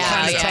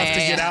 of tough to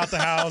yeah. get out the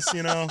house,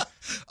 you know.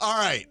 All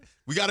right,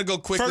 we got to go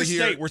quickly First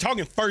here. date. We're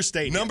talking first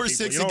date. Number here,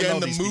 6 people. You don't again, know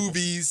the these people.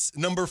 movies.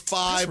 Number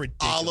 5,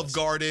 ridiculous. Olive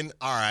Garden.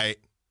 All right.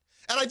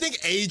 And I think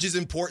age is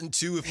important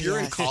too. If you're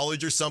in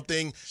college or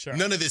something, Sure.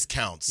 none of this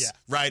counts, Yeah.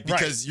 right?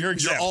 Because You're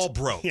exempt. all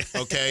broke,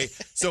 okay?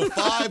 So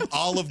 5,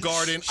 Olive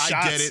Garden, I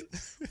Shots. get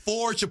it.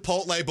 4,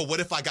 Chipotle, but what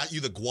if I got you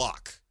the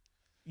guac?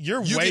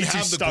 You're You way can too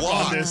have the stuck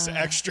guac. on this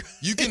extra.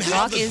 You can The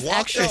have guac the is guac,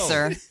 extra, though.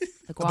 sir.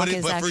 The guac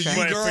is but for extra. you,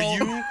 But girl,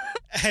 for you,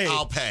 hey,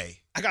 I'll pay.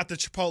 I got the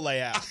Chipotle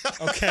app.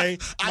 Okay,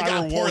 I my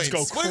got rewards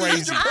points. go What are the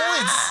crazy. extra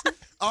points?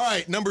 All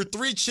right, number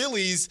 3,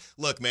 Chili's.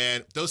 Look,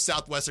 man, those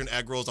Southwestern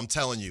egg rolls, I'm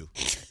telling you.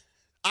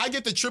 I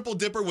get the triple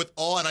dipper with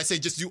all, and I say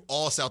just do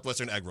all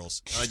Southwestern egg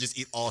rolls. And I just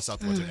eat all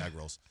Southwestern egg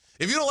rolls.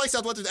 If you don't like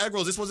Southwestern egg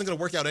rolls, this wasn't going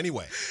to work out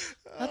anyway.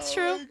 That's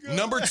true.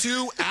 Number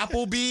 2,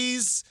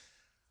 Applebee's.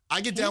 I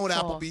get down with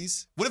Hateful.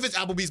 Applebee's. What if it's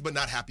Applebee's but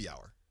not happy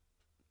hour?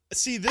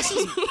 See, this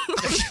is.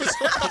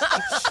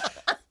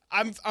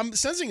 I'm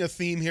sensing a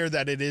theme here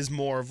that it is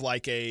more of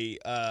like a.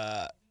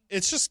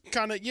 It's just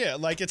kind of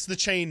like it's the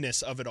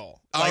chainness of it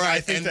all. All Like, right,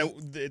 I think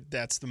and-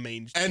 that's the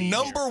main. And theme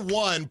number here.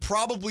 1,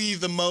 probably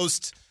the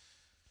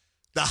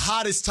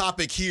hottest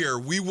topic here,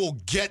 we will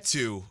get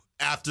to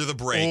after the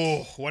break.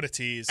 Oh, what a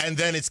tease! And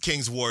then it's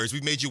Kings Warriors.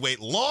 We've made you wait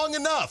long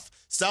enough.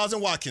 Stiles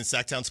and Watkins,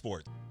 Sacktown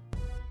Sports.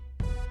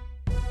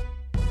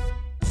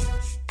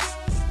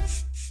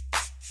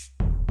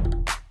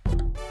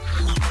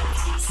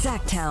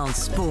 Sacktown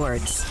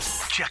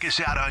Sports. Check us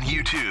out on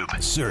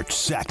YouTube. Search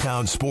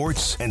Sacktown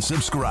Sports and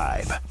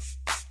subscribe.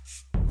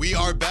 We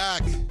are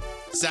back.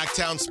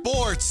 Sacktown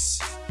Sports.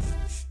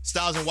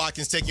 Stiles and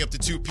Watkins taking you up to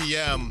 2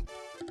 p.m.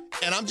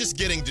 And I'm just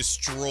getting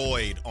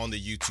destroyed on the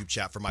YouTube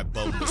chat for my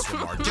boneless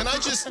remark. Can I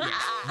just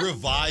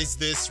revise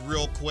this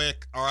real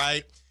quick? All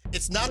right.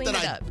 It's not Clean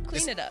that it I up.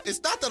 Clean it up.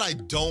 It's not that I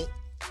don't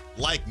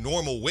like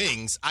normal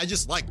wings. I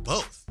just like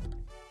both.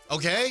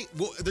 Okay?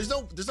 Well, there's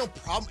no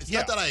problem. It's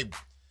not that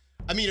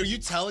I mean, are you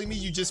telling me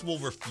you just will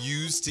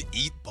refuse to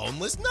eat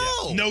boneless?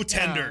 No. No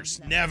tenders,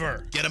 No.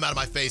 Never. Get them out of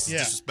my face. It's Yeah.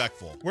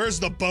 disrespectful. Where's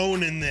the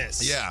bone in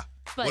this? Yeah.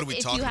 But What are we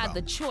if talking you had about?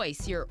 the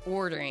choice, you're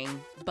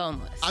ordering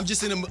boneless. I'm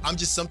just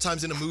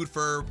sometimes in a mood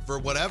for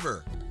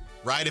whatever.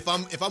 right? If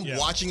I'm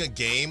watching a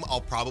game,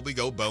 I'll probably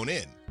go bone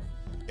in.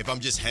 If I'm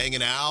just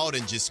hanging out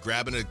and just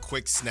grabbing a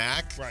quick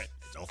snack, right?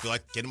 Don't feel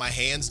like getting my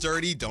hands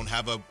dirty, don't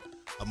have a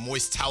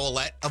moist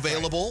towelette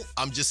available, right.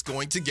 I'm just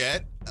gonna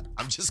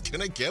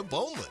get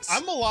boneless.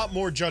 I'm a lot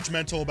more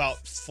judgmental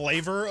about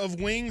flavor of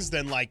wings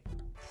than like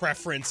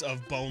preference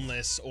of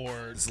boneless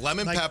or it's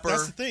lemon pepper.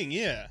 That's the thing,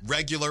 yeah.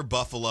 Regular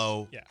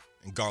buffalo,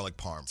 and garlic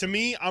parm. To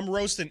me, I'm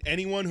roasting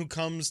anyone who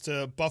comes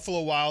to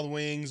Buffalo Wild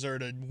Wings or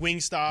to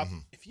Wingstop. Mm-hmm.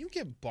 If you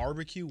get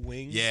barbecue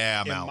wings,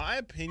 I'm in out. my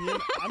opinion,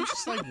 I'm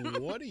just like,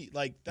 what do you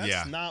like?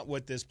 That's not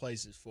what this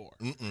place is for.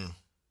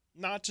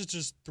 Not to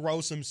just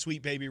throw some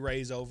Sweet Baby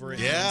Ray's over it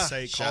and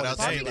say, shout out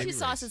barbecue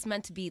sauce is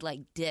meant to be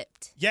like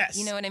dipped. Yes.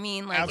 You know what I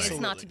mean? Like absolutely.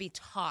 It's not to be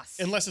tossed.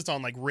 Unless it's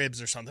on like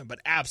ribs or something, but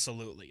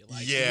absolutely.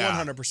 Like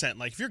 100%.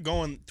 Like if you're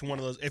going to one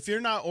of those, if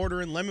you're not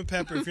ordering lemon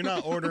pepper, if you're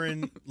not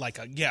ordering like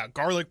a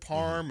garlic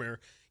parm or,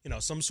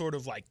 some sort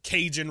of like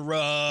Cajun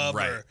rub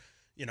or,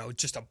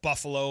 just a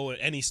buffalo,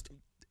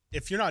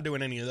 if you're not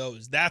doing any of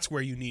those, that's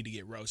where you need to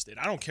get roasted.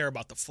 I don't care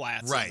about the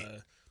flats and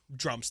the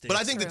drumsticks.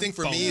 But I think the thing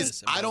for me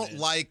is I don't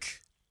like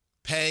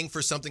paying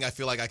for something I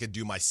feel like I could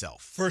do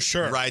myself. For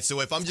sure. Right?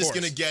 So if I'm just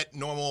going to get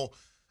normal,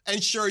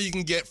 and sure, you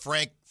can get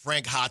Frank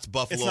Hott's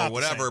Buffalo or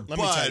whatever. Let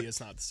me tell you, it's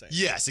not the same.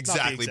 Yes,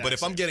 exactly. But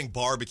if I'm getting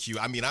barbecue,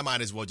 I mean, I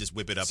might as well just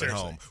whip it up at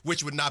home,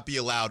 which would not be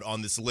allowed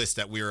on this list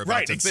that we're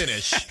about to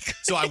finish.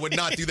 So I would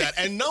not do that.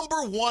 And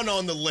number 1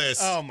 on the list.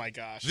 Oh, my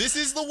gosh. This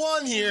is the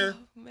one here.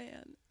 Oh,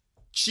 man.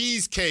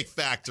 Cheesecake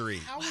Factory.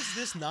 How is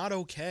this not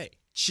okay?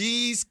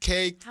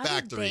 Cheesecake Factory. How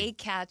did they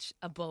catch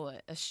a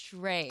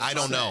stray? I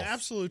don't know. An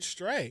absolute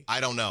stray. I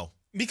don't know.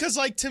 Because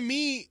to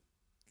me,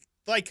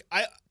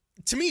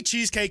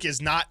 cheesecake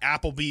is not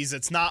Applebee's.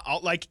 It's not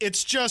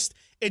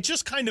it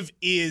just kind of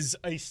is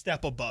a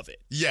step above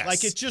it. Yes.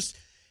 Like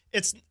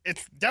it's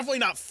definitely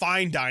not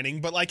fine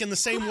dining, but like in the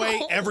same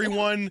way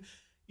everyone,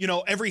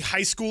 every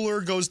high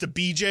schooler goes to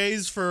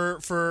BJ's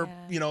for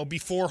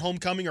before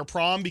homecoming or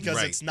prom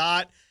because it's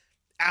not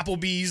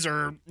Applebee's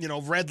or,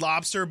 Red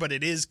Lobster, but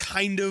it is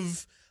kind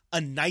of a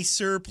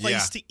nicer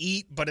place to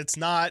eat, but it's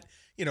not,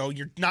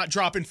 you're not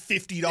dropping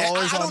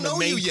 $50 on the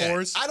main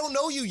course. I don't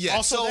know you yet.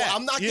 Also so that,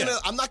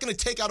 I'm not gonna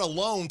take out a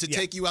loan to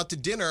take you out to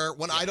dinner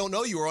when I don't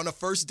know you or on a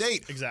first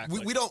date.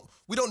 Exactly. We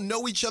don't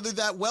know each other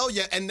that well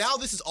yet. And now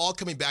this is all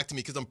coming back to me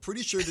because I'm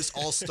pretty sure this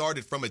all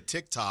started from a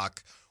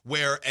TikTok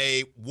where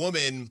a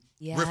woman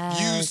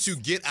refused to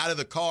get out of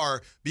the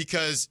car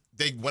because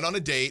they went on a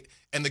date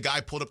and the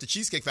guy pulled up the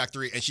Cheesecake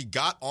Factory and she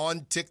got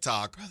on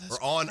TikTok or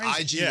on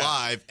IG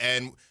Live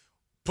and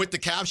put the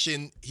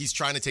caption, "He's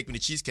trying to take me to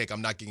Cheesecake.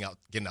 I'm not getting out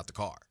the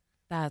car."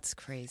 That's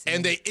crazy.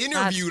 And they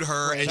interviewed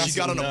her and she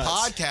got on a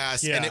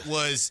podcast and it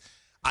was,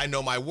 "I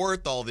know my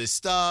worth, all this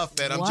stuff."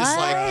 And I'm just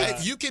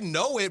like, you can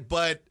know it,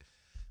 but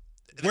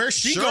where's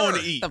she going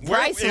to eat? The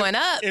price went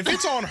up. If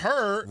it's on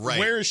her,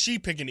 where is she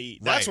picking to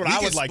eat? That's what I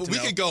would like to know. We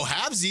could go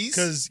halvesies.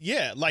 Because,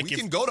 we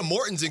can go to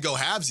Morton's and go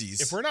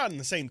halvesies. If we're not in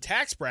the same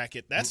tax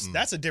bracket,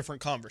 that's a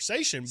different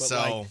conversation.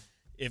 But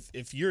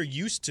if you're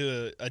used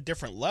to a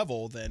different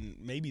level, then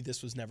maybe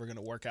this was never going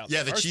to work out.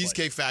 Yeah, the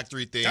Cheesecake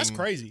Factory thing. That's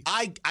crazy.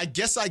 I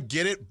guess I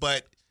get it,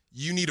 but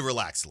you need to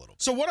relax a little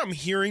bit. So what I'm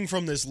hearing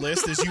from this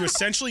list is you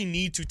essentially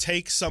need to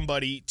take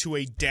somebody to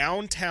a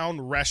downtown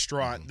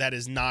restaurant that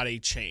is not a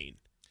chain.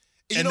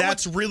 And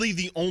that's really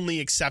the only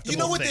acceptable thing.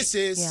 You know what this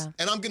is? Yeah.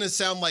 And I'm going to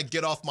sound like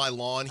get off my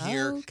lawn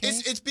here. Okay.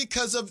 It's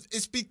because of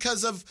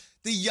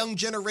the young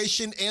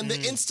generation and the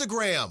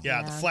Instagram.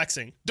 Yeah, the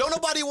flexing. Don't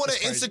nobody want to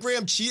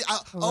Instagram cheese.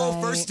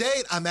 First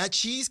date, I'm at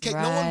Cheesecake.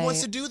 No one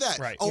wants to do that.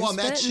 Right. I'm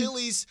at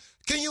Chili's.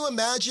 Can you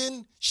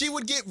imagine? She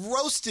would get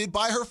roasted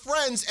by her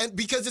friends and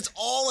because it's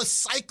all a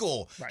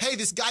cycle. Right. Hey,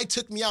 this guy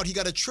took me out. He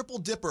got a triple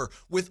dipper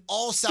with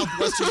all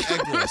Southwestern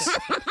egg rolls.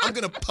 I'm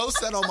going to post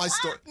that on my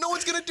story. No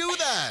one's going to do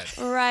that.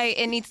 Right.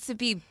 It needs to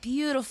be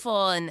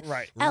beautiful and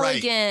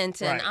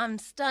elegant and I'm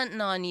stunting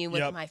on you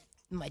with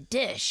my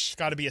dish. It's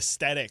got to be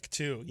aesthetic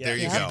too. Yeah, there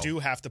you go. You do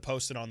have to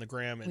post it on the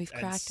gram and some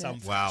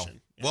fashion. Wow.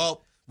 Yeah.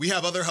 Well, we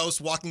have other hosts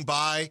walking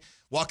by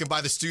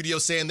the studio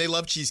saying they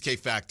love Cheesecake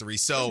Factory.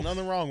 So there's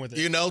nothing wrong with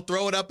it.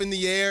 Throw it up in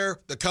the air.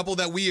 The couple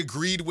that we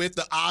agreed with,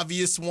 the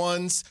obvious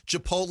ones,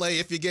 Chipotle,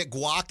 if you get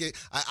guac,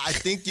 I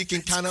think you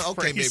can kind of,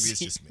 okay, maybe it's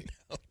just me.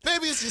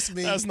 Maybe it's just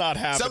me. That's not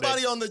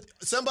happening.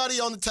 Somebody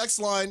on the text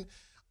line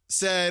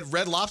said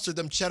Red Lobster,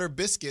 them cheddar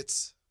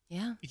biscuits.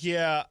 Yeah.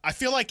 Yeah. I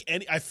feel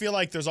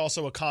like there's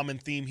also a common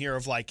theme here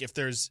of like if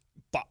there's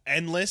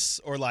endless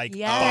or like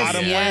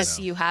bottomless. Yes,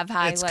 you have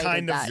highlighted it's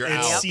kind of, that.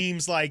 It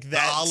seems like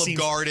that. The Olive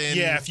Garden.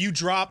 Yeah, if you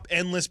drop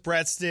endless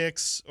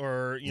breadsticks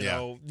or,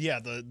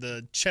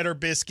 the cheddar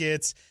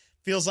biscuits,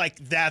 feels like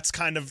that's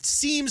kind of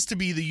seems to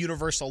be the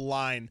universal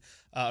line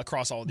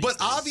across all these things.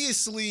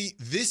 Obviously,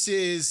 this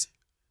is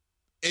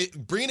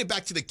bringing it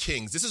back to the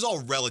Kings, this is all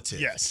relative.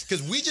 Yes.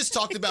 Because we just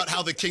talked about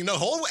how the King, hang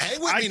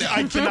with me now.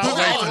 I cannot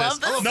wait for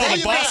this. No,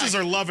 the bosses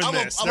are loving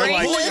this. They're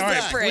like, all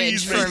right,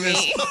 please make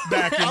this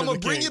back into I'm going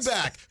the to bring Kings. you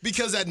back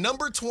because at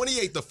number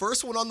 28, the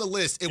first one on the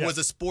list, it was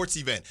a sports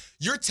event.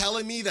 You're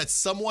telling me that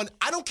someone,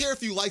 I don't care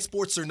if you like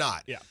sports or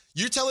not. Yeah.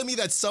 You're telling me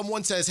that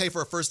someone says, hey,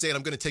 for a first date,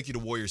 I'm going to take you to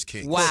Warriors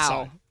Kings.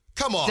 Wow.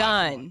 Come on.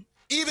 Done.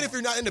 Even if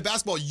you're not into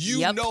basketball,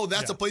 you know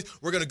that's a place.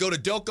 We're going to go to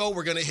Delco.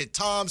 We're going to hit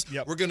Tom's.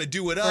 We're going to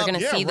do it up. We're going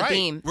to see the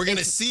beam. We're going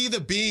to see the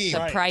beam.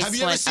 The price Have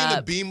you ever seen the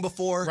up. beam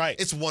before? Right.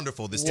 It's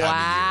wonderful this time of year.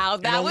 Wow,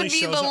 that would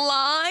be the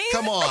line?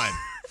 Come on.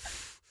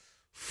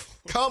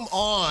 Come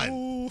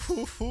on.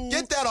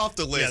 Get that off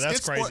the list. Yeah,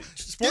 that's crazy.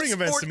 Sporting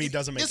events to me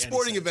doesn't make any sense. Get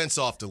sporting events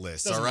off the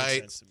list, all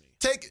right?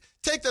 Take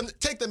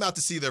them out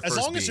to see their first beam.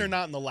 As long as you're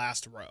not in the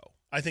last row.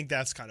 I think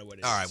that's kind of what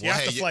it is. All right, well, you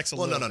have to flex a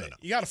little bit. No.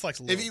 You got to flex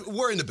a little bit.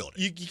 We're in the building.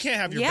 You can't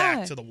have your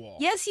back to the wall.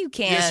 Yes, you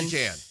can. Yes, you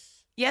can.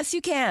 Yes,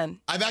 you can.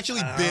 I've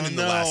actually been in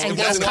the last. And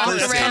go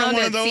walk around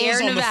at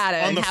Sierra Nevada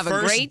and have a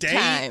great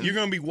time. You're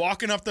going to be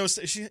walking up those.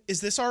 Is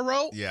this our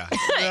row? Yeah.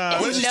 No.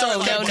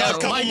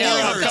 My knee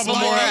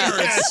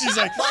hurts. She's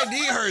like, my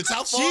knee hurts.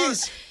 How far?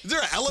 Is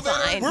there an elevator?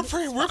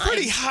 Fine. We're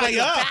pretty high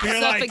up.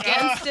 You're like, up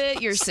against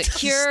it. You're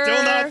secure.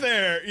 Still not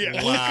there. Yeah.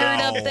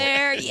 Anchored up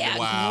there. Yeah.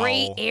 Wow.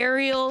 Great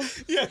aerial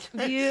view.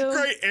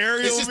 Great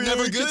aerial It's just view.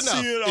 never You good can see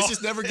enough. it all. It's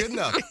just never good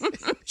enough.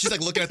 She's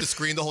like looking at the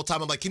screen the whole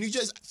time. I'm like, can you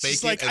just fake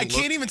She's it? like, and I look?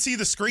 can't even see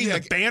the screen. Yeah,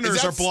 the banners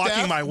is that are blocking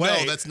Steph? my way.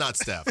 No, that's not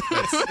Steph.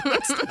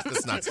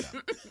 That's not Steph.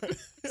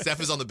 Steph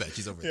is on the bench.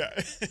 He's over here.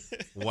 Yeah.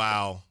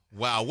 Wow.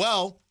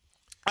 Well,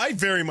 I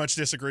very much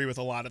disagree with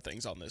a lot of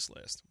things on this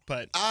list,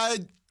 but I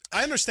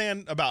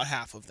understand about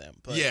half of them.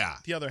 But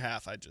the other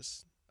half, I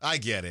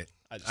get it.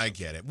 I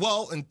get it.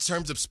 Well, in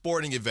terms of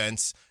sporting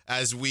events,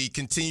 as we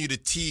continue to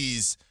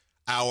tease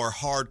our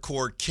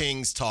hardcore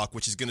Kings talk,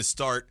 which is going to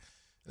start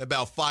in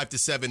about 5 to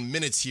 7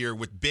 minutes here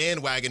with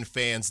bandwagon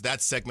fans,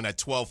 that segment at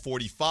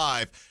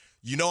 12:45.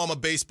 You know I'm a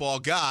baseball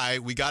guy.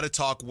 We got to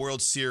talk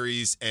World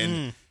Series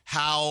and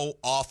how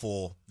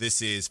awful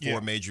this is for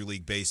Major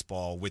League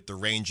Baseball with the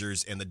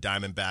Rangers and the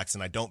Diamondbacks,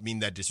 and I don't mean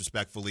that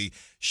disrespectfully.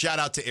 Shout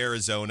out to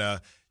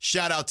Arizona.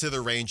 Shout out to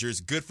the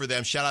Rangers. Good for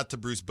them. Shout out to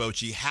Bruce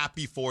Bochy.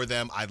 Happy for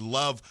them. I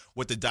love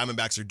what the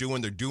Diamondbacks are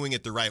doing. They're doing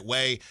it the right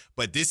way,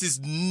 but this is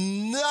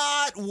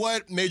not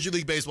what Major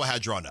League Baseball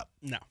had drawn up.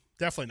 No.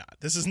 Definitely not.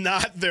 This is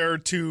not their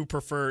two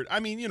preferred. I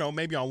mean,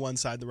 maybe on one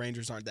side the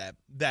Rangers aren't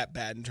that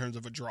bad in terms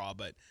of a draw,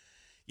 but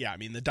yeah, I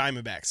mean the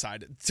Diamondback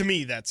side. To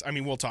me,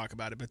 we'll talk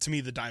about it, but to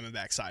me the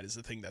Diamondback side is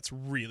the thing that's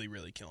really,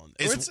 really killing.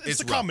 It's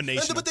a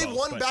combination. But they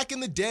won back in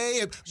the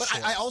day. But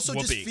sure, I also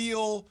just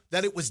feel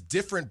that it was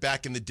different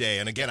back in the day.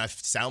 And again, I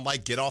sound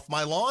like get off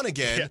my lawn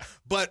again. Yeah.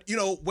 But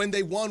when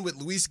they won with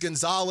Luis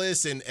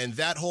Gonzalez and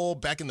that whole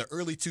back in the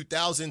early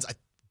 2000s, I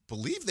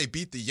believe they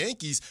beat the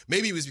Yankees.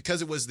 Maybe it was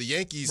because it was the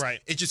Yankees.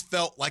 Right. It just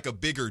felt like a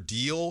bigger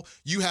deal.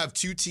 You have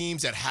two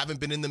teams that haven't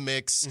been in the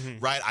mix,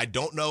 right? I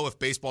don't know if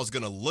baseball's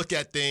going to look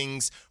at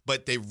things,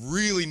 but they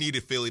really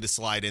needed Philly to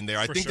slide in there.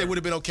 I think they would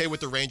have been okay with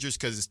the Rangers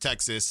because it's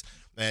Texas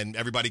and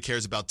everybody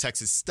cares about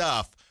Texas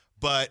stuff,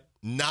 but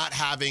not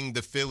having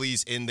the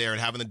Phillies in there and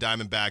having the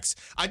Diamondbacks,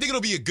 I think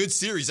it'll be a good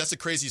series. That's the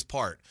craziest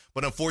part.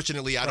 But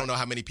unfortunately, I don't know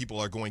how many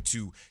people are going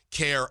to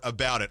care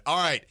about it. All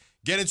right,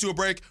 get into a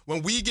break.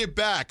 When we get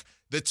back,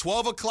 the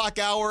 12 o'clock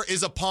hour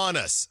is upon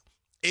us.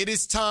 It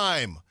is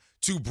time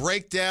to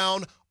break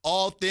down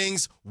all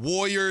things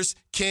Warriors,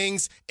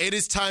 Kings. It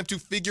is time to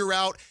figure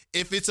out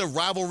if it's a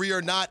rivalry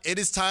or not. It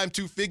is time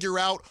to figure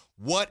out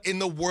what in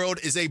the world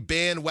is a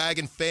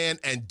bandwagon fan,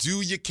 and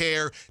do you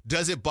care?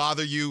 Does it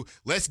bother you?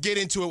 Let's get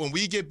into it when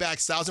we get back.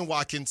 Stiles and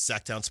Watkins,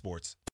 Sacktown Sports.